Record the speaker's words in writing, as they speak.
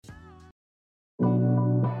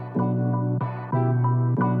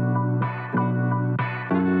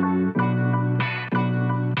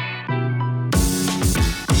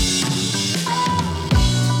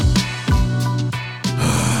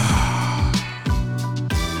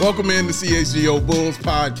Welcome in to CHGO Bulls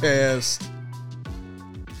Podcast.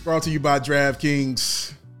 Brought to you by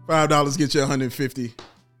DraftKings. $5 get you $150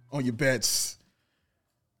 on your bets.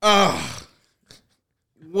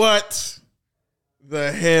 What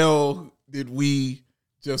the hell did we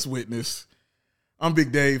just witness? I'm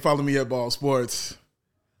Big Dave. Follow me at Ball Sports.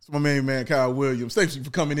 It's my main man, Kyle Williams. Thank you for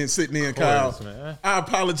coming in, sitting in, Kyle. Man. I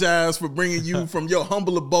apologize for bringing you from your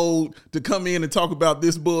humble abode to come in and talk about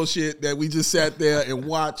this bullshit that we just sat there and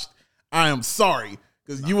watched. I am sorry,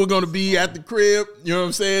 because you were going to be at the crib, you know what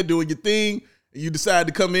I'm saying, doing your thing, and you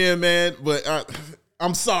decided to come in, man, but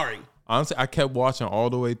I'm sorry. Honestly, I kept watching all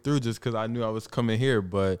the way through just because I knew I was coming here,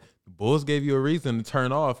 but the Bulls gave you a reason to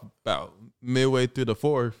turn off about midway through the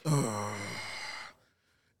fourth.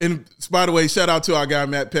 And by the way, shout out to our guy,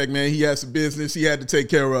 Matt Peck, man. He has some business he had to take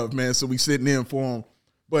care of, man, so we sitting in for him.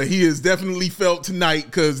 But he is definitely felt tonight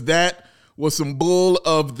because that was some bull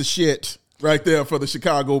of the shit right there for the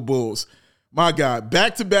Chicago Bulls. My God,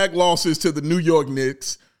 back-to-back losses to the New York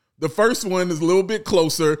Knicks. The first one is a little bit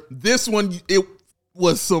closer. This one, it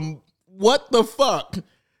was some, what the fuck?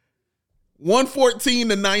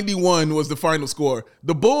 114-91 was the final score.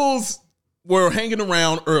 The Bulls were hanging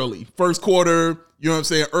around early. First quarter, you know what I'm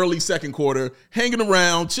saying, early second quarter, hanging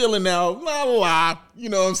around, chilling out, la, la, la. You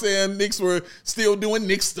know what I'm saying? Knicks were still doing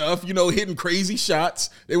Knicks stuff, you know, hitting crazy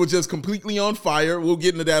shots. They were just completely on fire. We'll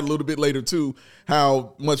get into that a little bit later, too,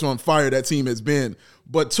 how much on fire that team has been.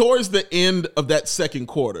 But towards the end of that second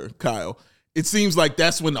quarter, Kyle, it seems like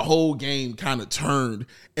that's when the whole game kind of turned,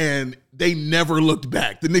 and they never looked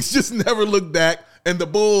back. The Knicks just never looked back. And the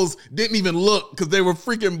Bulls didn't even look because they were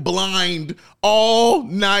freaking blind all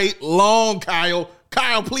night long, Kyle.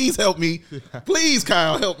 Kyle, please help me. Please,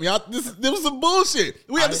 Kyle, help me. This was some bullshit.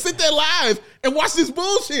 We had to sit there live and watch this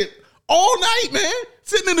bullshit all night, man.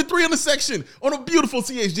 Sitting in the 300 section on a beautiful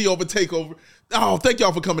CHGO over takeover. Oh, thank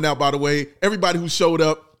y'all for coming out, by the way. Everybody who showed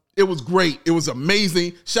up. It was great. It was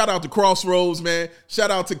amazing. Shout out to Crossroads, man.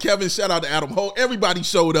 Shout out to Kevin. Shout out to Adam Holt. Everybody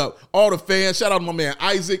showed up. All the fans. Shout out to my man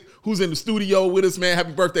Isaac, who's in the studio with us, man.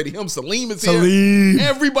 Happy birthday to him. Salim is here.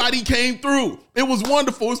 Everybody came through. It was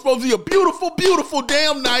wonderful. It was supposed to be a beautiful, beautiful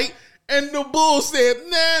damn night. And the Bulls said,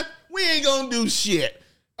 nah, we ain't going to do shit.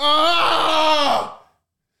 Kyle.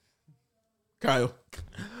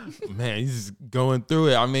 Man, he's going through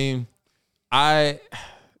it. I mean,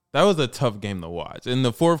 that was a tough game to watch. In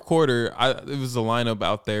the fourth quarter, it was a lineup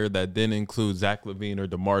out there that didn't include Zach LaVine or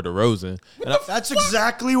DeMar DeRozan. That's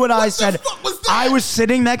exactly what I said. I was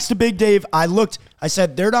sitting next to Big Dave. I looked. I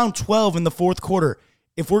said, they're down 12 in the fourth quarter.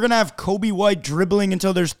 If we're going to have Kobe White dribbling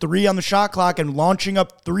until there's 3 on the shot clock and launching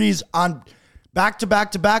up threes on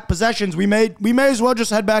back-to-back-to-back possessions, we may as well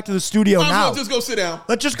just head back to the studio now. Might as well just go sit down.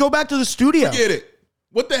 Let's just go back to the studio. Forget it.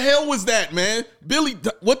 What the hell was that, man?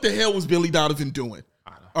 What the hell was Billy Donovan doing?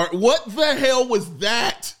 All right, what the hell was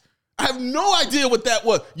that? I have no idea what that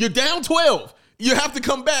was. You're down 12. You have to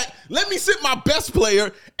come back. Let me sit my best player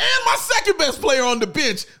and my second best player on the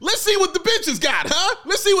bench. Let's see what the bench has got, huh?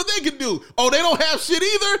 Let's see what they can do. Oh, they don't have shit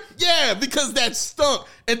either? Yeah, because that stunk.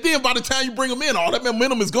 And then by the time you bring them in, all that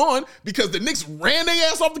momentum is gone because the Knicks ran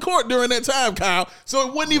their ass off the court during that time, Kyle. So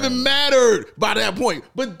it wouldn't even matter by that point.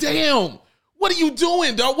 But damn, what are you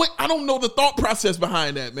doing, dog? I don't know the thought process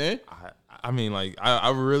behind that, man. I mean, like,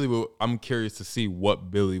 I'm curious to see what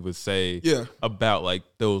Billy would say about, like,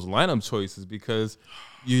 those lineup choices because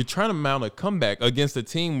you're trying to mount a comeback against a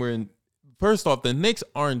team where, first off, the Knicks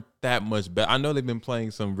aren't that much better. I know they've been playing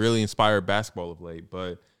some really inspired basketball of late,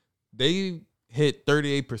 but they hit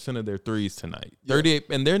 38% of their threes tonight. 38,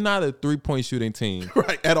 and they're not a three-point shooting team.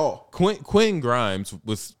 Right, at all. Quinn Grimes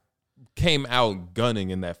came out gunning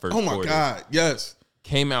in that first quarter. Oh, my God, yes.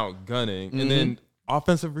 Came out gunning, and then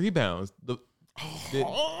offensive rebounds.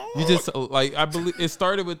 You just like I believe it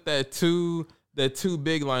started with that two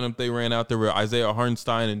big lineup they ran out there with Isaiah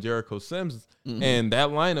Hartenstein and Jericho Sims, and that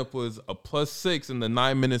lineup was a +6 in the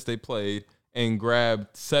 9 minutes they played and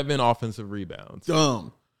grabbed 7 offensive rebounds.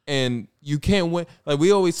 Dumb. And you can't win. Like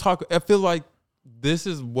we always talk. I feel like this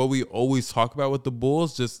is what we always talk about with the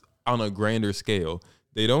Bulls, just on a grander scale.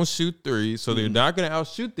 They don't shoot threes, so they're not going to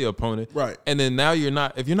outshoot the opponent. Right. And then now if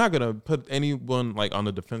you're not going to put anyone like on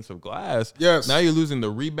the defensive glass, yes. Now you're losing the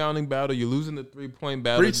rebounding battle, you're losing the 3-point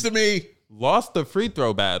battle. Preach to me. Lost the free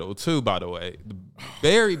throw battle too, by the way.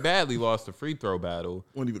 Very badly lost the free throw battle.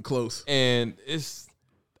 Wasn't even close. And it's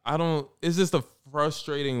just a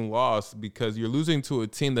frustrating loss because you're losing to a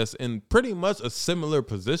team that's in pretty much a similar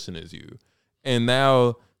position as you. And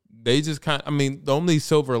now they just the only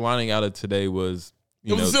silver lining out of today was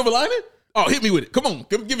It was a silver lining? Oh, hit me with it. Come on.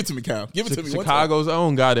 Give it to me, Kyle. Give it to me. Chicago's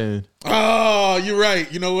own got in. Oh, you're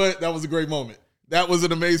right. You know what? That was a great moment. That was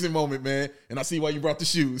an amazing moment, man. And I see why you brought the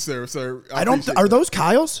shoes, sir. I don't. Are those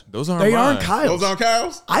Kyle's? Those aren't. They mine. aren't Kyle's. Those aren't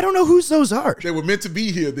Kyle's? I don't know whose those are. They were meant to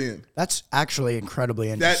be here then. That's actually incredibly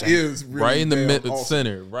interesting. That is really right in the awesome.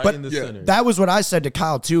 center. Right But in the center. That was what I said to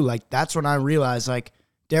Kyle too. Like that's when I realized like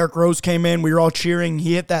Derrick Rose came in. We were all cheering.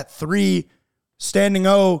 He hit that 3, standing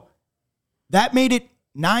O. That made it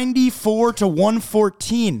 94 to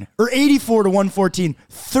 114 or 84 to 114.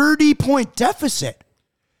 30-point deficit.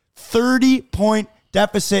 30-point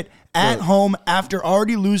deficit at home after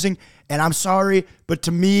already losing. And I'm sorry, but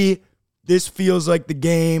to me, this feels like the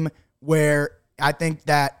game where I think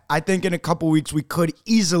in a couple weeks we could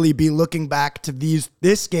easily be looking back to this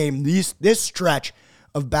stretch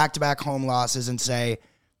of back-to-back home losses and say,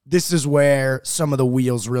 this is where some of the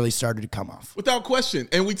wheels really started to come off. Without question.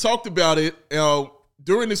 And we talked about it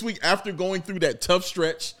during this week after going through that tough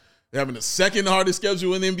stretch, having the second hardest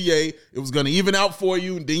schedule in the NBA. It was going to even out for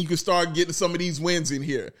you, and then you can start getting some of these wins in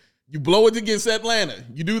here. You blow it against Atlanta.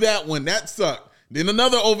 You do that one. That sucked. Then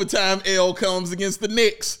another overtime L comes against the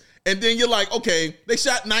Knicks, and then you're like, okay, they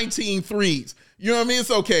shot 19 threes. You know what I mean? It's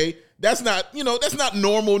okay. That's not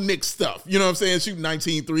normal Knicks stuff. You know what I'm saying? Shooting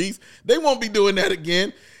 19 threes. They won't be doing that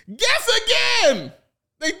again. Guess again.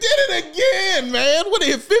 They did it again, man. What, they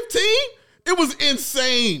hit 15? It was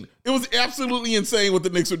insane. It was absolutely insane what the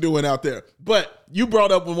Knicks were doing out there. But you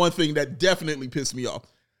brought up one thing that definitely pissed me off.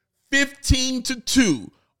 15-2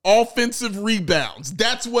 offensive rebounds.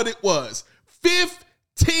 That's what it was.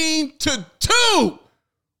 15-2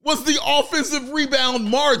 was the offensive rebound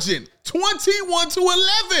margin.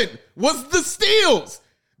 21-11 was the steals.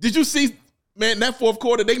 Did you see, man, that fourth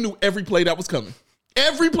quarter, they knew every play that was coming.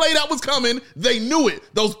 Every play that was coming, they knew it.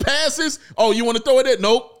 Those passes, oh, you want to throw it in?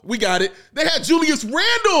 Nope, we got it. They had Julius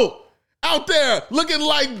Randle out there looking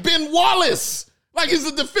like Ben Wallace, like he's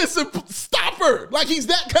a defensive stopper, like he's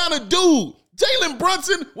that kind of dude. Jalen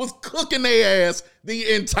Brunson was cooking their ass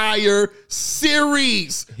the entire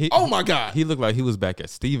series. Oh, my God. He looked like he was back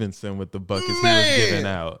at Stevenson with the buckets he was giving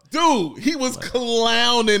out. Dude, he was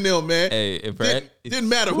clowning them, man. Hey, didn't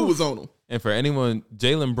matter who was on him. And for anyone,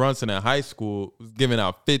 Jalen Brunson in high school was giving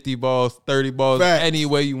out 50 balls, 30 balls, Facts. any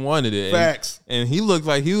way you wanted it. Facts. And he looked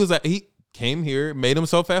like he came here, made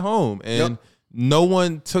himself at home, and no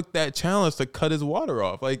one took that challenge to cut his water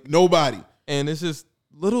off. Like nobody. And it's just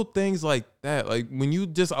little things like that. Like when you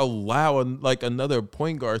just allow another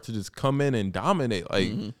point guard to just come in and dominate, like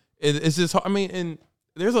it's just, I mean, and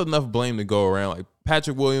there's enough blame to go around. Like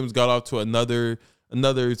Patrick Williams got off to another,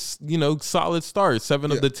 solid start.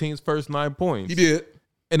 7 of the team's first 9 points. He did.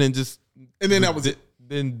 And then that was it.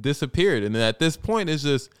 Then disappeared. And then at this point,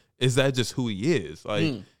 is that just who he is?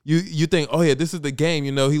 Like you think, oh yeah, this is the game.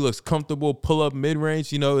 He looks comfortable, pull up mid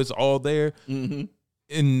range. It's all there. Mm-hmm.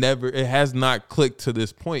 It has not clicked to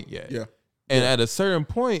this point yet. Yeah. And at a certain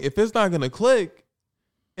point, if it's not gonna click,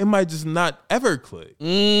 it might just not ever click.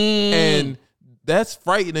 And that's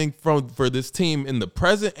frightening for this team in the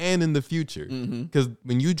present and in the future. Because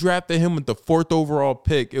when you drafted him with the 4th overall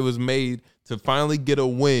pick, it was made to finally get a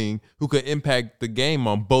wing who could impact the game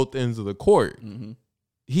on both ends of the court.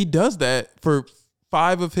 He does that for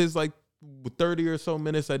 5 of his 30 or so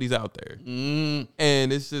minutes that he's out there.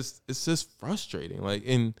 And it's just frustrating.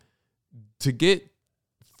 And to get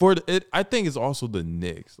I think it's also the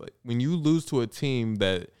Knicks. Like when you lose to a team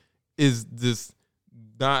that is this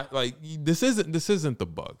not this isn't the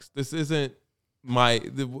Bucks. This isn't my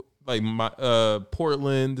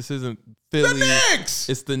Portland. This isn't Philly. The Knicks.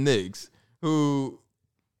 It's the Knicks who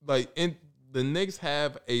the Knicks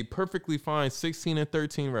have a perfectly fine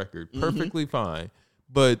 16-13 record. Perfectly fine.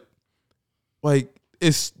 But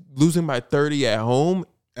it's losing by 30 at home.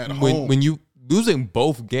 When you losing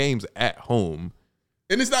both games at home.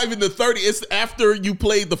 And it's not even the 30. It's after you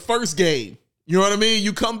played the first game. You know what I mean?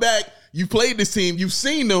 You come back, you played this team, you've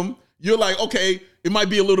seen them. You're like, okay, it might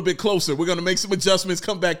be a little bit closer. We're going to make some adjustments,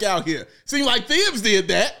 come back out here. Seemed like Thibs did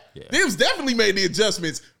that. Yeah. Thibs definitely made the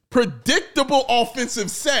adjustments. Predictable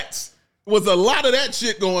offensive sets. Was a lot of that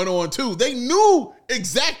shit going on too. They knew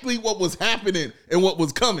exactly what was happening and what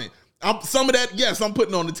was coming. Some of that, yes, I'm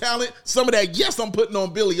putting on the talent. Some of that, yes, I'm putting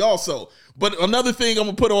on Billy also. But another thing I'm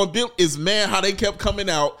gonna put on Bill is, man, how they kept coming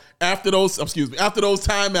out after those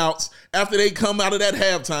timeouts, after they come out of that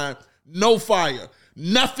halftime, no fire,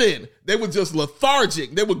 nothing. They were just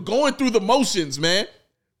lethargic. They were going through the motions, man.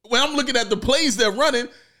 When I'm looking at the plays they're running,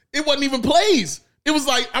 it wasn't even plays. It was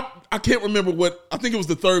like, I can't remember I think it was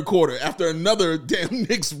the third quarter. After another damn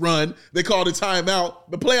Knicks run, they called a timeout.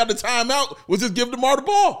 The play out the timeout was just give DeMar the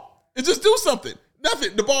ball and just do something.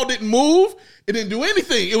 Nothing. The ball didn't move. It didn't do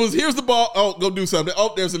anything. It was, here's the ball. Oh, go do something.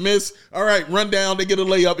 Oh, there's a miss. All right, run down. They get a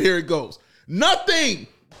layup. Here it goes. Nothing.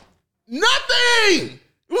 It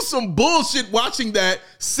was some bullshit watching that,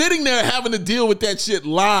 sitting there having to deal with that shit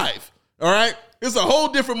live. All right? It's a whole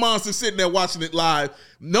different monster sitting there watching it live,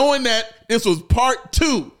 knowing that this was part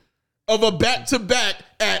 2 of a back-to-back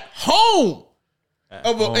at home.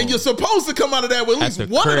 And you're supposed to come out of that with at least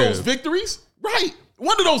one of those victories. Right.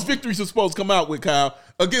 One of those victories you're supposed to come out with, Kyle,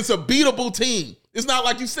 against a beatable team. It's not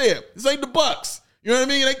like you said. This ain't the Bucks. You know what I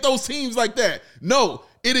mean? It ain't those teams like that. No,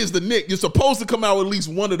 it is the Knicks. You're supposed to come out with at least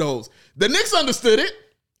one of those. The Knicks understood it.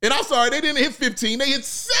 And I'm sorry, they didn't hit 15. They hit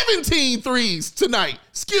 17 threes tonight.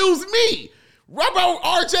 Excuse me. What about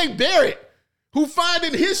RJ Barrett, who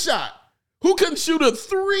finding his shot, who couldn't shoot a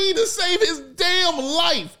 3 to save his damn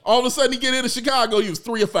life? All of a sudden, he get into Chicago. He was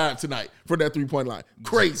 3 of 5 tonight for that 3-point line.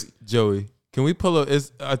 Crazy. Joey, can we pull up?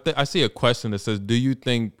 I see a question that says, "Do you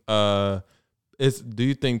think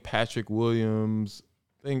Patrick Williams?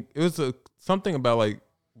 Think it was something about like,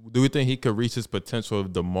 do we think he could reach his potential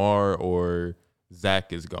if DeMar or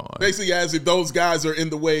Zach is gone?" Basically, as if those guys are in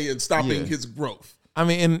the way and stopping his growth. I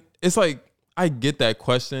mean, and it's like I get that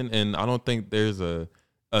question, and I don't think there's a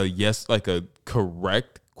yes, like a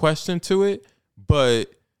correct question to it,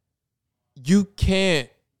 but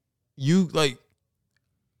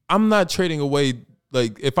I'm not trading away,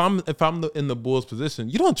 like if I'm in the Bulls position,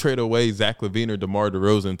 you don't trade away Zach LaVine or DeMar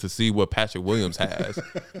DeRozan to see what Patrick Williams has.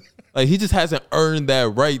 Like he just hasn't earned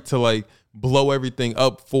that right to like blow everything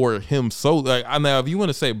up for him. So like I know if you want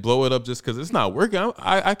to say blow it up just because it's not working,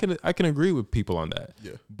 I can agree with people on that.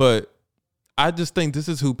 Yeah. But I just think this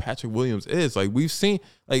is who Patrick Williams is. Like we've seen,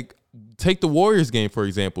 like take the Warriors game for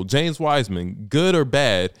example. James Wiseman, good or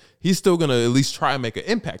bad, he's still gonna at least try and make an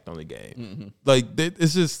impact on the game. Mm-hmm. Like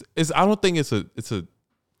it's I don't think it's a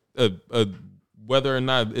whether or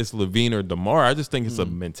not it's LaVine or DeMar. I just think it's a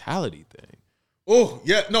mentality thing. Oh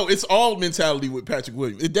yeah, no, it's all mentality with Patrick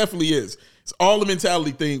Williams. It definitely is. It's all a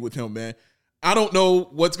mentality thing with him, man. I don't know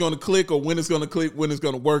what's going to click or when it's going to click, when it's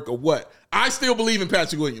going to work or what. I still believe in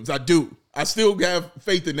Patrick Williams. I do. I still have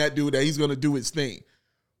faith in that dude that he's going to do his thing.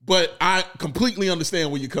 But I completely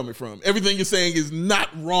understand where you're coming from. Everything you're saying is not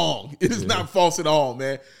wrong. It is not false at all,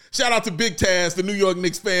 man. Shout out to Big Taz, the New York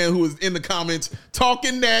Knicks fan who is in the comments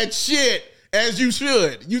talking that shit, as you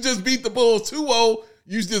should. You just beat the Bulls 2-0.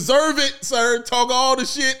 You deserve it, sir. Talk all the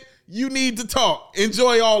shit you need to talk.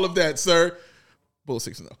 Enjoy all of that, sir. Bulls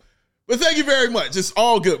 6-0. But thank you very much. It's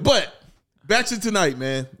all good. But back to tonight,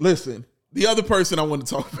 man. Listen, the other person I want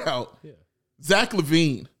to talk about, Zach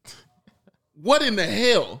LaVine. What in the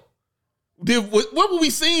hell? What were we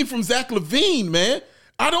seeing from Zach LaVine, man?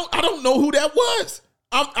 I don't know who that was.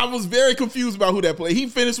 I was very confused about who that played. He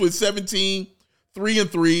finished with 17,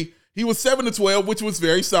 3-3. He was 7-12, which was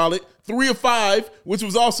very solid. 3 of 5, which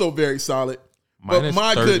was also very solid. Minus but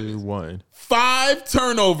my 31. Goodness, 5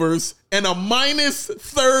 turnovers and a minus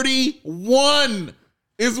 31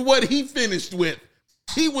 is what he finished with.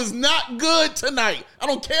 He was not good tonight. I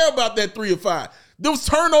don't care about that 3 of 5. Those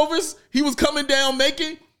turnovers he was coming down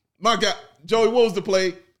making. My God, Joey, what was the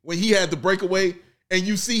play when he had the breakaway and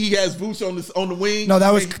you see he has Vooch on the wing? No,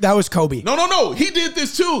 that was Kobe. No. He did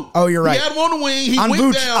this too. Oh, you're right. He had him on the wing. He went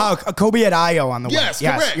Vooch, down. Kobe had Ayo on the wing. Yes,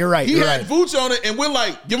 correct. You're right. He had Vooch on it, and we're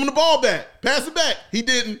like, give him the ball back. Pass it back. He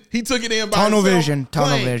didn't. He took it in by Tunnel himself.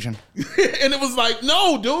 Tunnel vision. And it was like,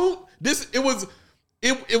 no, dude.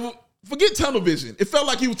 Forget tunnel vision. It felt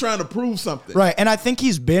like he was trying to prove something. Right, and I think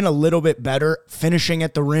he's been a little bit better finishing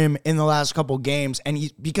at the rim in the last couple games, and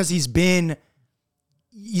because he's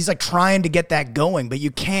like trying to get that going, but you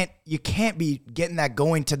can't be getting that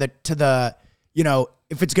going to the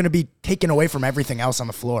if it's going to be taken away from everything else on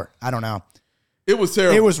the floor. I don't know. It was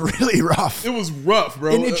terrible. It was really rough. It was rough,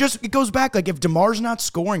 bro. And it goes back, like if DeMar's not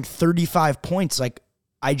scoring 35 points, like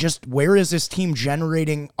where is this team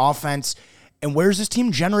generating offense? And where's this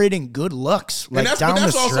team generating good looks down the stretch? And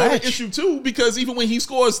that's also an issue, too, because even when he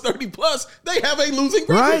scores 30-plus, they have a losing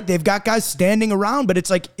record. Right. They've got guys standing around, but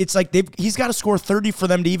it's like he's got to score 30 for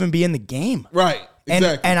them to even be in the game. Right.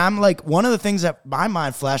 Exactly. And I'm like, one of the things that my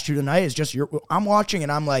mind flashed to tonight is just I'm watching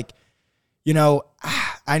and I'm like,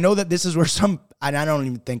 I know that this is where I don't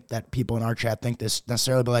even think that people in our chat think this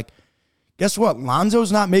necessarily, but like, guess what?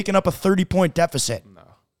 Lonzo's not making up a 30-point deficit.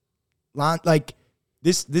 No.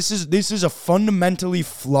 This is a fundamentally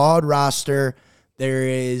flawed roster.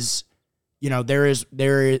 They're in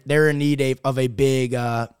need of a big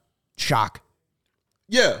shock.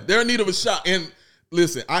 Yeah, they're in need of a shock. And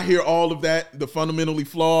listen, I hear all of that. The fundamentally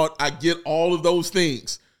flawed. I get all of those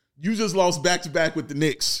things. You just lost back-to-back with the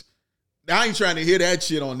Knicks. I ain't trying to hear that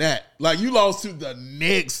shit on that. Like, you lost to the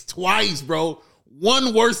Knicks twice, bro.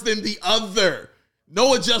 One worse than the other.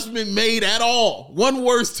 No adjustment made at all. One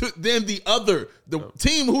worse than the other. The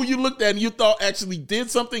team who you looked at and you thought actually did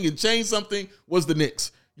something and changed something was the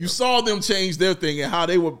Knicks. You saw them change their thing and how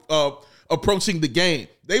they were approaching the game.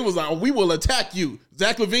 They was like, we will attack you.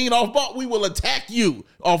 Zach LaVine off ball, we will attack you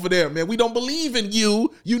off of there, man. We don't believe in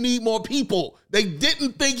you. You need more people. They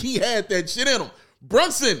didn't think he had that shit in him.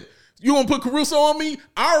 Brunson, you want to put Caruso on me?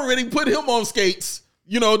 I already put him on skates.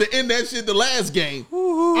 To end that shit the last game.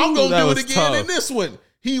 I'm going to do it again in this one.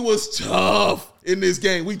 He was tough in this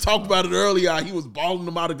game. We talked about it earlier. He was balling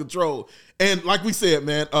them out of control. And like we said,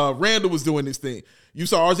 man, Randall was doing this thing. You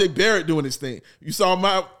saw RJ Barrett doing his thing. You saw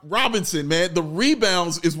Mike Robinson, man. The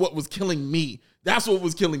rebounds is what was killing me. That's what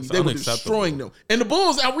was killing me. They were destroying them. And the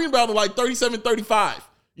Bulls out-rebounded like 37-35.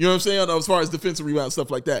 You know what I'm saying? As far as defensive rebounds,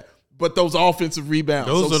 stuff like that. But those offensive rebounds,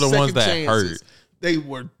 those are the ones that hurt. They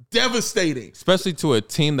were devastating. Especially to a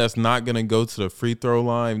team that's not going to go to the free throw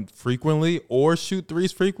line frequently or shoot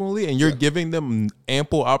threes frequently, and you're giving them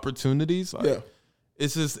ample opportunities.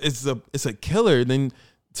 It's a killer. Then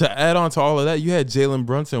to add on to all of that, you had Jalen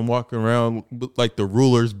Brunson walking around like the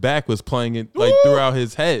ruler's back was playing it like throughout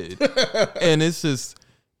his head. And it's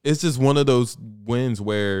just one of those wins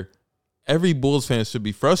where every Bulls fan should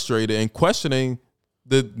be frustrated and questioning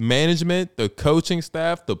the management, the coaching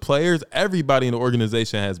staff, the players, everybody in the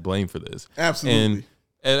organization has blame for this. Absolutely.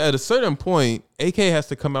 And at a certain point, AK has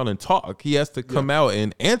to come out and talk. He has to come out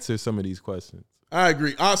and answer some of these questions. I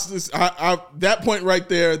agree. That point right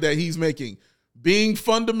there that he's making, being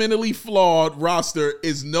fundamentally flawed roster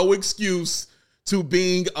is no excuse to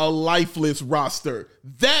being a lifeless roster.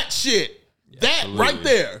 That shit, right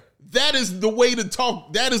there, that is the way to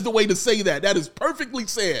talk. That is the way to say that. That is perfectly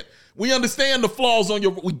said. We understand the flaws on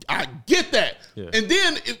I get that. Yeah. And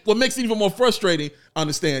then what makes it even more frustrating,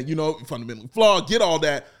 understand, fundamentally flawed, get all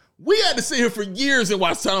that. We had to sit here for years and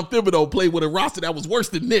watch Tom Thibodeau play with a roster that was worse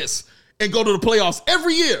than this and go to the playoffs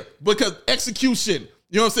every year because execution,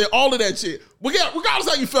 you know what I'm saying? All of that shit. Regardless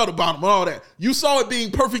how you felt about him and all that, you saw it being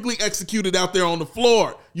perfectly executed out there on the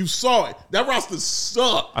floor. You saw it. That roster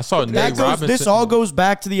sucked. I saw Nate Robinson. This all goes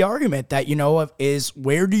back to the argument that, is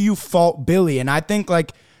where do you fault Billy? And I think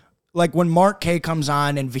like when Mark K comes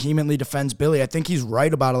on and vehemently defends Billy, I think he's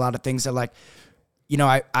right about a lot of things that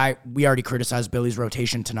we already criticized Billy's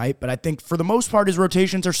rotation tonight, but I think for the most part his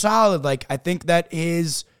rotations are solid. Like I think that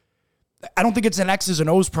I don't think it's an X's and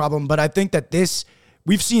O's problem, but I think that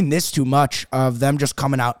we've seen this too much of them just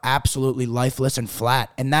coming out absolutely lifeless and flat,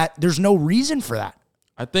 and that there's no reason for that.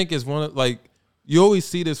 I think it's you always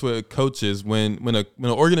see this with coaches when an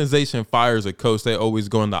organization fires a coach, they always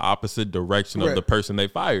go in the opposite direction of the person they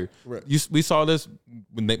fired. Right. We saw this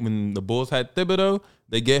when the Bulls had Thibodeau,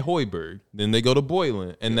 they get Hoiberg, then they go to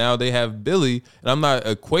Boylan, and now they have Billy. And I'm not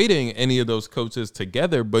equating any of those coaches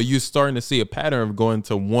together, but you're starting to see a pattern of going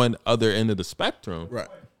to one other end of the spectrum. Right.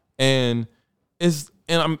 And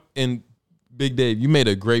Big Dave, you made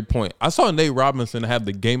a great point. I saw Nate Robinson have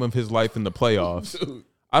the game of his life in the playoffs. Dude.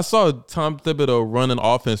 I saw Tom Thibodeau run an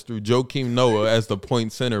offense through Joakim Noah as the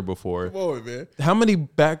point center before. Come on, man. How many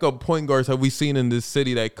backup point guards have we seen in this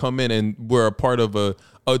city that come in and were a part of a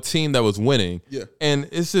team that was winning? Yeah. And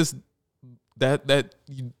it's just that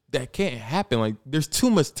can't happen. Like, there's too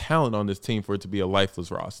much talent on this team for it to be a lifeless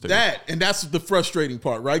roster. And that's the frustrating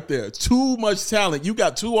part right there. Too much talent. You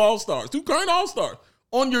got two current all-stars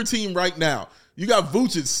on your team right now. You got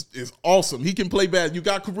Vucic is awesome. He can play bad.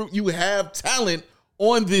 You have talent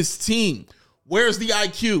on this team. Where's the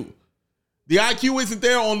IQ? The IQ isn't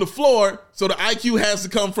there on the floor, so the IQ has to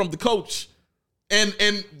come from the coach. And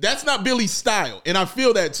that's not Billy's style. And I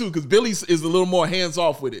feel that too, because Billy is a little more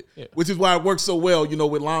hands-off with it, which is why it works so well,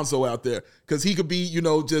 with Lonzo out there. Because he could be, he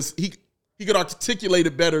could articulate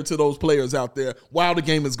it better to those players out there while the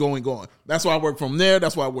game is going on. That's why I work from there.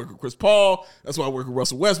 That's why I work with Chris Paul. That's why I work with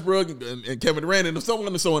Russell Westbrook and Kevin Durant and so on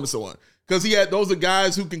and so on and so on. Because those are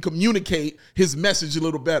guys who can communicate his message a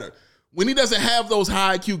little better. When he doesn't have those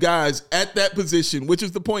high IQ guys at that position, which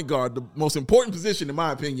is the point guard, the most important position in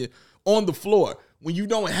my opinion, on the floor, when you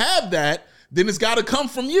don't have that, then it's got to come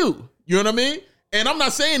from you. You know what I mean? And I'm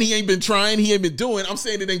not saying he ain't been trying, he ain't been doing. I'm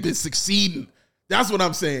saying it ain't been succeeding. That's what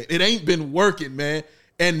I'm saying. It ain't been working, man.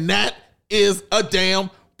 And that is a damn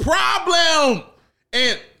problem.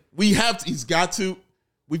 And we've got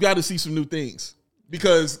to see some new things.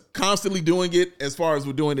 Because constantly doing it as far as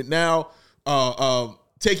we're doing it now,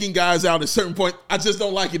 taking guys out at a certain point, I just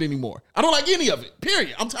don't like it anymore. I don't like any of it,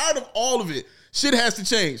 period. I'm tired of all of it. Shit has to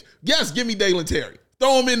change. Yes, give me Dalen Terry.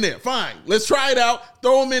 Throw him in there. Fine. Let's try it out.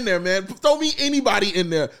 Throw him in there, man. Throw me anybody in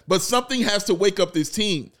there. But something has to wake up this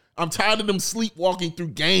team. I'm tired of them sleepwalking through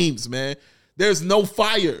games, man. There's no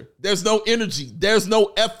fire. There's no energy. There's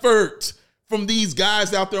no effort from these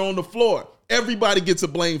guys out there on the floor. Everybody gets a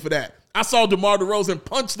blame for that. I saw DeMar DeRozan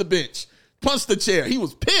punch the bench, punch the chair. He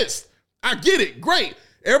was pissed. I get it. Great.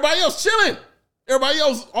 Everybody else chilling. Everybody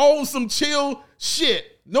else on some chill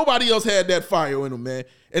shit. Nobody else had that fire in them, man.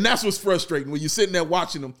 And that's what's frustrating when you're sitting there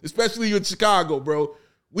watching them, especially in Chicago, bro.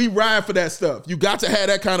 We ride for that stuff. You got to have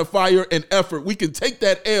that kind of fire and effort. We can take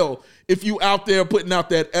that L if you out there putting out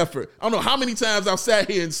that effort. I don't know how many times I've sat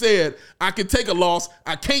here and said, I can take a loss.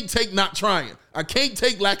 I can't take not trying. I can't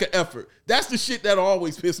take lack of effort. That's the shit that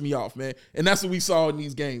always piss me off, man. And that's what we saw in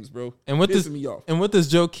these games, bro. And what does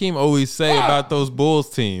Joakim always say about those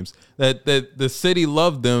Bulls teams? That the city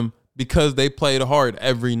loved them because they played hard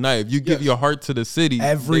every night. If you give your heart to the city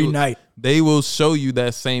every night, they will show you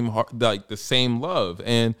that same heart, like the same love.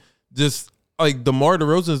 And just like DeMar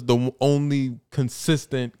DeRozan is the only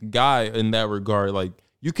consistent guy in that regard. Like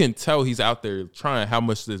you can tell he's out there trying how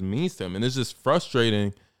much this means to him. And it's just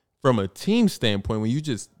frustrating from a team standpoint when you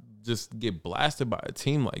just get blasted by a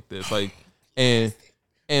team like this. Like and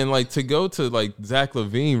like to go to like Zach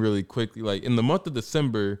LaVine really quickly, like in the month of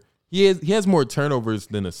December, he has more turnovers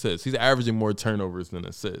than assists. He's averaging more turnovers than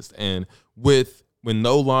assists. And with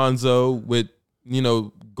no Lonzo, with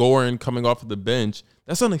Goran coming off of the bench,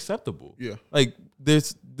 that's unacceptable. Yeah. Like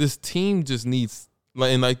this team just needs,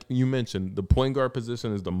 and like you mentioned, the point guard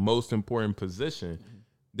position is the most important position. Mm-hmm.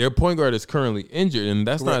 Their point guard is currently injured, and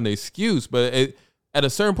that's not an excuse. But at a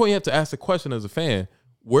certain point, you have to ask the question as a fan: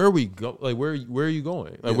 where are we go? Like where are you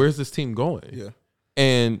going? Like where's this team going? Yeah.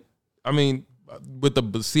 And I mean, with the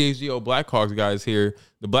CHGO Blackhawks guys here,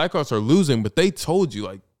 the Blackhawks are losing, but they told you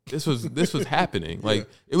like this was happening. Like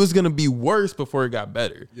it was gonna be worse before it got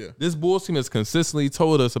better. Yeah. This Bulls team has consistently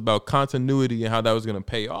told us about continuity and how that was gonna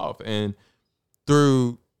pay off. And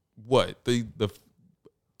through the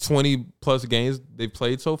 20 plus games they've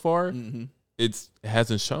played so far, it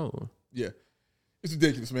hasn't shown. Yeah. It's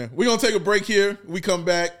ridiculous, man. We're going to take a break here. We come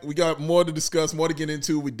back. We got more to discuss, more to get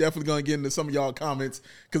into. We're definitely going to get into some of y'all comments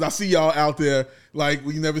because I see y'all out there like,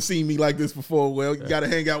 we never seen me like this before. Well, you got to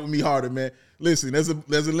hang out with me harder, man. Listen, there's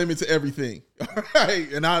a limit to everything. All right?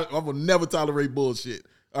 And I will never tolerate bullshit.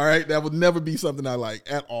 All right? That would never be something I like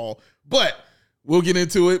at all. But we'll get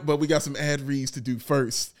into it. But we got some ad reads to do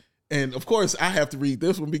first. And, of course, I have to read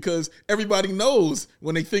this one because everybody knows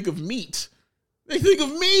when they think of meat, they think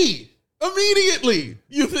of me. Immediately,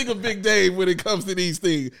 you think of Big Dave when it comes to these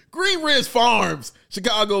things. Green Ridge Farms,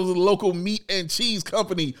 Chicago's local meat and cheese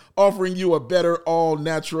company, offering you a better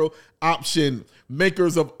all-natural option.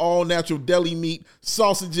 Makers of all-natural deli meat,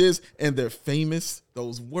 sausages, and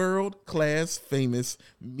those world-class famous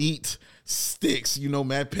meat sticks. You know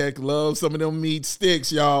Matt Peck loves some of them meat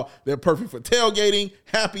sticks, y'all. They're perfect for tailgating,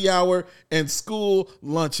 happy hour, and school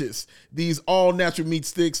lunches. These all-natural meat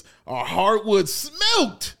sticks are hardwood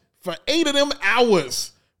smoked for 8 of them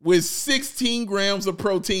hours with 16 grams of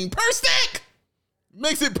protein per stick.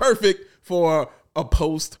 Makes it perfect for a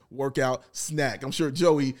post-workout snack. I'm sure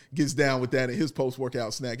Joey gets down with that in his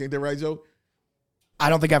post-workout snack. Ain't that right, Joe?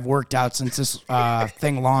 I don't think I've worked out since this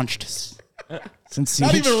thing launched.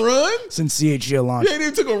 Not even run? Since CHGO launched. You ain't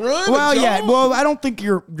even took a run? Well, yeah. Well, I don't think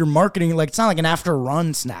you're marketing, like, it's not like an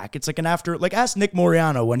after-run snack. It's like an after, like, ask Nick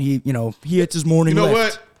Moriano when he hits his morning lift. You know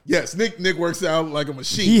what? Yes, Nick works out like a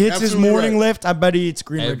machine. He hits his morning lift. I bet he eats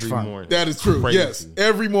Green Ridge Farm. Morning. That is true. Crazy. Yes,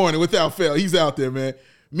 every morning without fail. He's out there, man.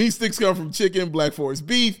 Meat sticks come from chicken, Black Forest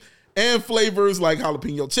beef, and flavors like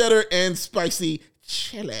jalapeno cheddar and spicy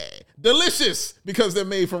chili. Delicious because they're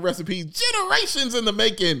made from recipes generations in the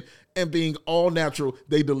making. And being all natural,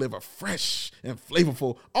 they deliver fresh and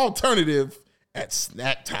flavorful alternative at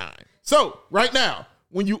snack time. So right now,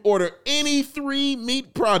 when you order any 3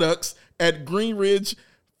 meat products at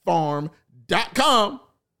greenridgefarm.com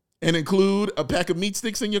and include a pack of meat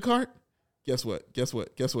sticks in your cart, guess what? Guess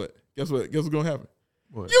what's going to happen?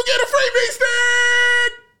 What? You get a free meat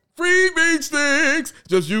stick! Free meat sticks!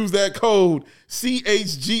 Just use that code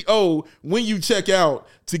CHGO when you check out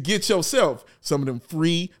to get yourself some of them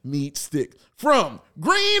free meat sticks from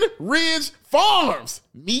Green Ridge Farms.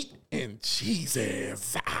 Meat and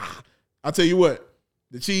cheeses. I'll tell you what,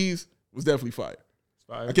 the cheese was definitely fire.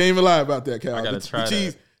 I can't even lie about that, Cal. I gotta try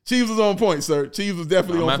that. Cheese was on point, sir. Cheese was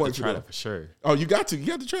definitely on point. I'm going to try that for sure. Oh, you got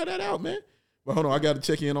to try that out, man. But hold on, I got to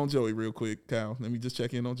check in on Joey real quick, Cal. Let me just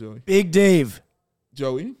check in on Joey. Big Dave.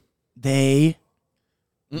 Joey. They.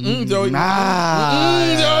 Joey. Joey. No,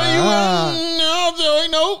 Joey.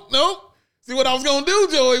 Nope. See, what I was going to do,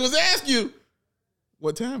 Joey, was ask you,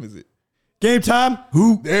 what time is it? Game Time.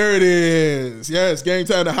 Who? There it is. Yes, Game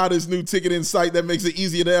Time, the hottest new ticketing site that makes it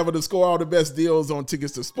easier than ever to score all the best deals on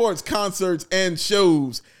tickets to sports, concerts, and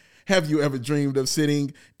shows. Have you ever dreamed of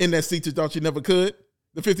sitting in that seat you thought you never could?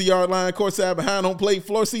 The 50-yard line, courtside, behind home plate,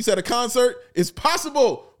 floor seats at a concert is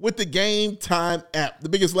possible with the Game Time app. The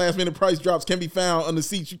biggest last-minute price drops can be found on the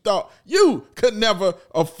seats you thought you could never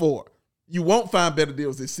afford. You won't find better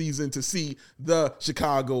deals this season to see the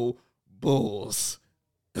Chicago Bulls.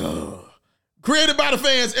 Created by the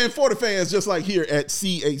fans and for the fans, just like here at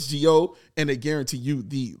CHGO, and they guarantee you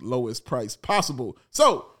the lowest price possible.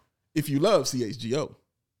 So, if you love CHGO,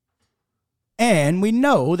 and we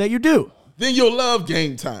know that you do, then you'll love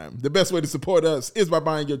Game Time. The best way to support us is by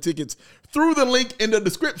buying your tickets through the link in the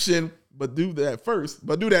description. But do that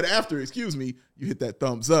after, you hit that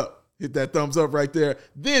thumbs up. Hit that thumbs up right there.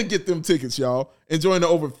 Then get them tickets, y'all. And join the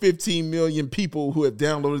over 15 million people who have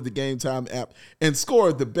downloaded the Game Time app and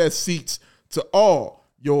scored the best seats to all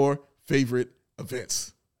your favorite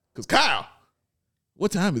events. Because, Kyle,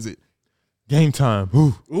 what time is it? Game time.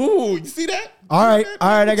 Ooh, you see that? All right.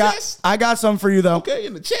 I got something for you though. Okay,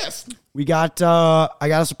 in the chest. I got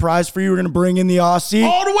a surprise for you. We're gonna bring in the Aussie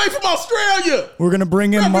all the way from Australia. We're gonna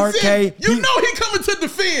bring in Mark K. You know he coming to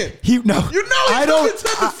defend. Coming to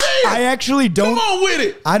defend. I actually don't. Come on with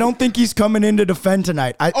it. I don't think he's coming in to defend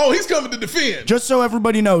tonight. He's coming to defend. Just so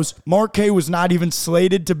everybody knows, Mark K was not even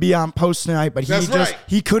slated to be on post tonight, but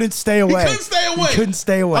he couldn't stay away. He couldn't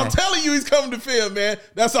stay away. I'm telling you, he's coming to defend, man.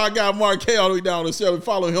 That's how I got Mark K all the way down the show.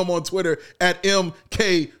 Follow him on Twitter at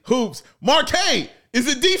MK Hoops. Mark K, is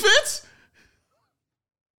it defense?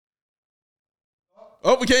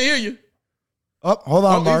 Oh, we can't hear you. Oh, hold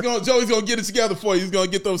on, Mark. Joey's going to get it together for you. He's going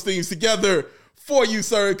to get those things together for you,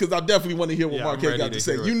 sir, because I definitely want to hear what Mark K got to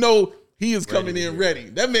say. You know he is coming in ready.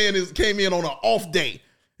 That man came in on an off day.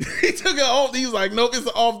 He took it off. He's like, nope, it's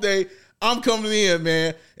an off day. I'm coming in,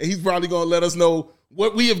 man. And he's probably going to let us know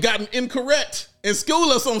what we have gotten incorrect and school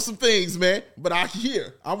us on some things, man. But I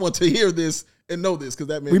want to hear this and know this because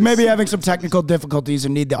that man. We may be having some technical difficulties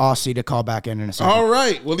and need the Aussie to call back in a second. All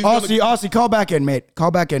right. Well, Aussie, call back in, mate. Call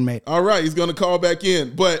back in, mate. All right. He's going to call back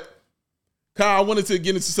in. But, Kyle, I wanted to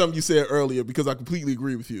get into something you said earlier because I completely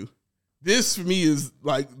agree with you. This, for me, is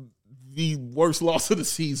like the worst loss of the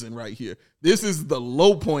season right here. This is the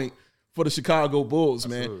low point for the Chicago Bulls,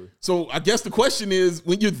 Absolutely. Man. So I guess the question is,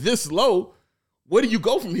 when you're this low, where do you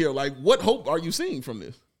go from here? Like, what hope are you seeing from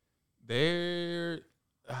this?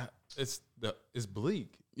 It's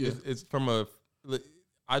bleak. Yeah. It's from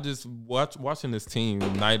I just watching this team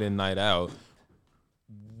night in, night out.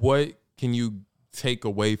 What can you take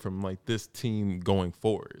away from like this team going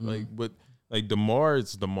forward? Mm-hmm. Like DeMar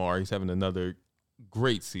is DeMar. He's having another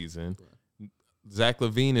great season. Right. Zach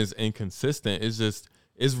LaVine is inconsistent.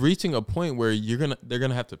 It's reaching a point where they're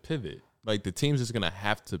gonna have to pivot. Like the team's just gonna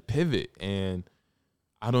have to pivot, and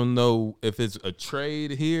I don't know if it's a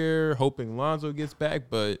trade here, hoping Lonzo gets back,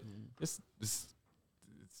 but it's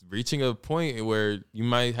reaching a point where you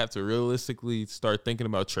might have to realistically start thinking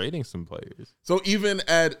about trading some players. So even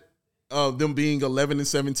at them being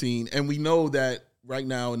 11-17, and we know that right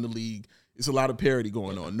now in the league, it's a lot of parity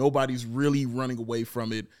going on. Nobody's really running away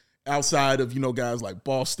from it outside of, guys like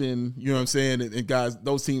Boston, you know what I'm saying, and guys,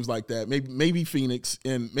 those teams like that. Maybe Phoenix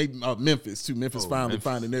and maybe Memphis too. Memphis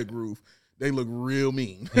finding their groove. They look real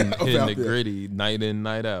mean. Hitting the gritty night in,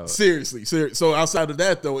 night out. Seriously. So outside of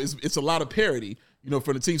that, though, it's a lot of parity,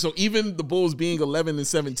 for the team. So even the Bulls being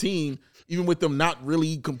 11-17, even with them not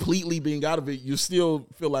really completely being out of it, you still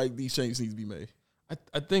feel like these changes need to be made.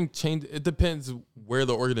 I think it depends where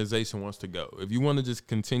the organization wants to go. If you want to just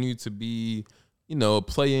continue to be, a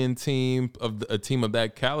play-in team of a team of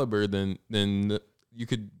that caliber, then you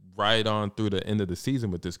could ride on through the end of the season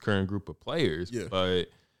with this current group of players. Yeah. But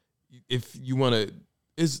if you want to,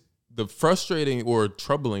 is the frustrating or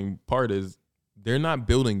troubling part is they're not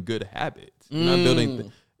building good habits. Not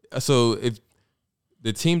building. So if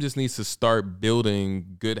the team just needs to start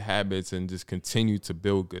building good habits and just continue to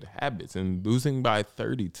build good habits, and losing by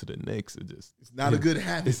 30 to the Knicks, it's not a good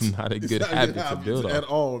habit. It's not a good habit to build on at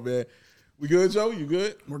all, man. We good, Joe? You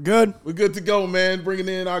good? We're good. We're good to go, man. Bringing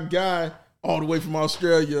in our guy all the way from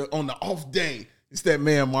Australia on the off day. It's that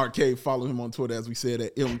man, Mark K. Follow him on Twitter, as we said,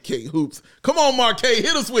 at MK Hoops. Come on, Mark K.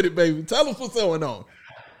 Hit us with it, baby. Tell us what's going on.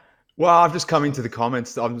 Well, I've just come into the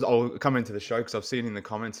comments. I'll come into the show because I've seen in the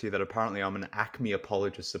comments here that apparently I'm an Acme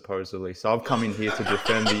apologist, supposedly. So I've come in here to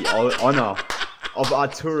defend the honor of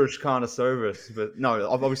Arturas Karnisovas. But no,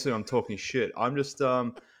 obviously I'm talking shit. I'm just,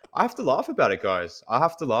 I have to laugh about it, guys. I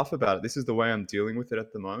have to laugh about it. This is the way I'm dealing with it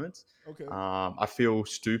at the moment. Okay. I feel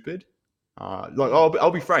stupid.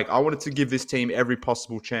 I'll be frank. I wanted to give this team every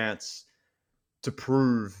possible chance to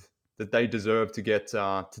prove that they deserve to get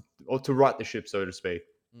or to right the ship, so to speak.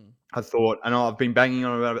 I thought, and I've been banging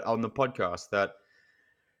on about it on the podcast, that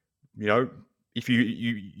if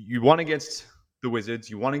you won against the Wizards,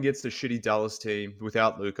 you won against a shitty Dallas team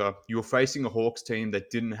without Luka. You were facing a Hawks team that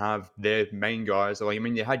didn't have their main guys.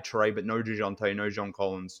 You had Trey, but no DeJounte, no John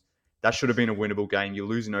Collins. That should have been a winnable game. You're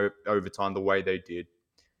losing overtime the way they did.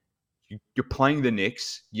 You're playing the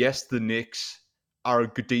Knicks. Yes, the Knicks are a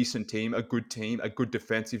decent team, a good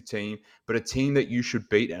defensive team, but a team that you should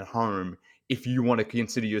beat at home if you want to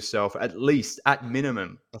consider yourself at least, at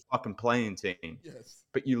minimum, a fucking playing team. Yes.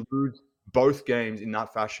 But you lose both games in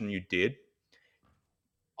that fashion you did.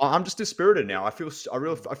 I'm just dispirited now. I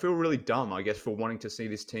feel really dumb, I guess, for wanting to see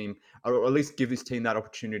this team, or at least give this team that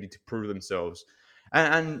opportunity to prove themselves.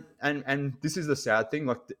 And this is the sad thing.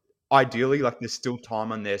 Like, ideally, like, there's still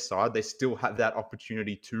time on their side. They still have that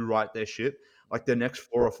opportunity to right their ship. Like, the next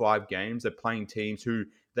 4 or 5 games, they're playing teams who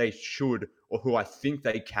they should, or who I think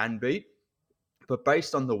they can beat. But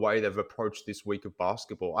based on the way they've approached this week of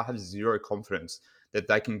basketball, I have zero confidence that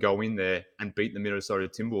they can go in there and beat the Minnesota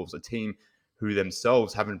Timberwolves, a team who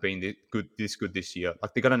themselves haven't been this good this year.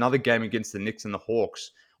 Like, they got another game against the Knicks and the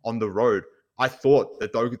Hawks on the road. I thought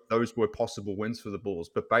that those were possible wins for the Bulls,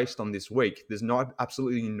 but based on this week, there's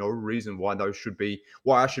absolutely no reason why I should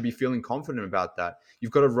be feeling confident about that.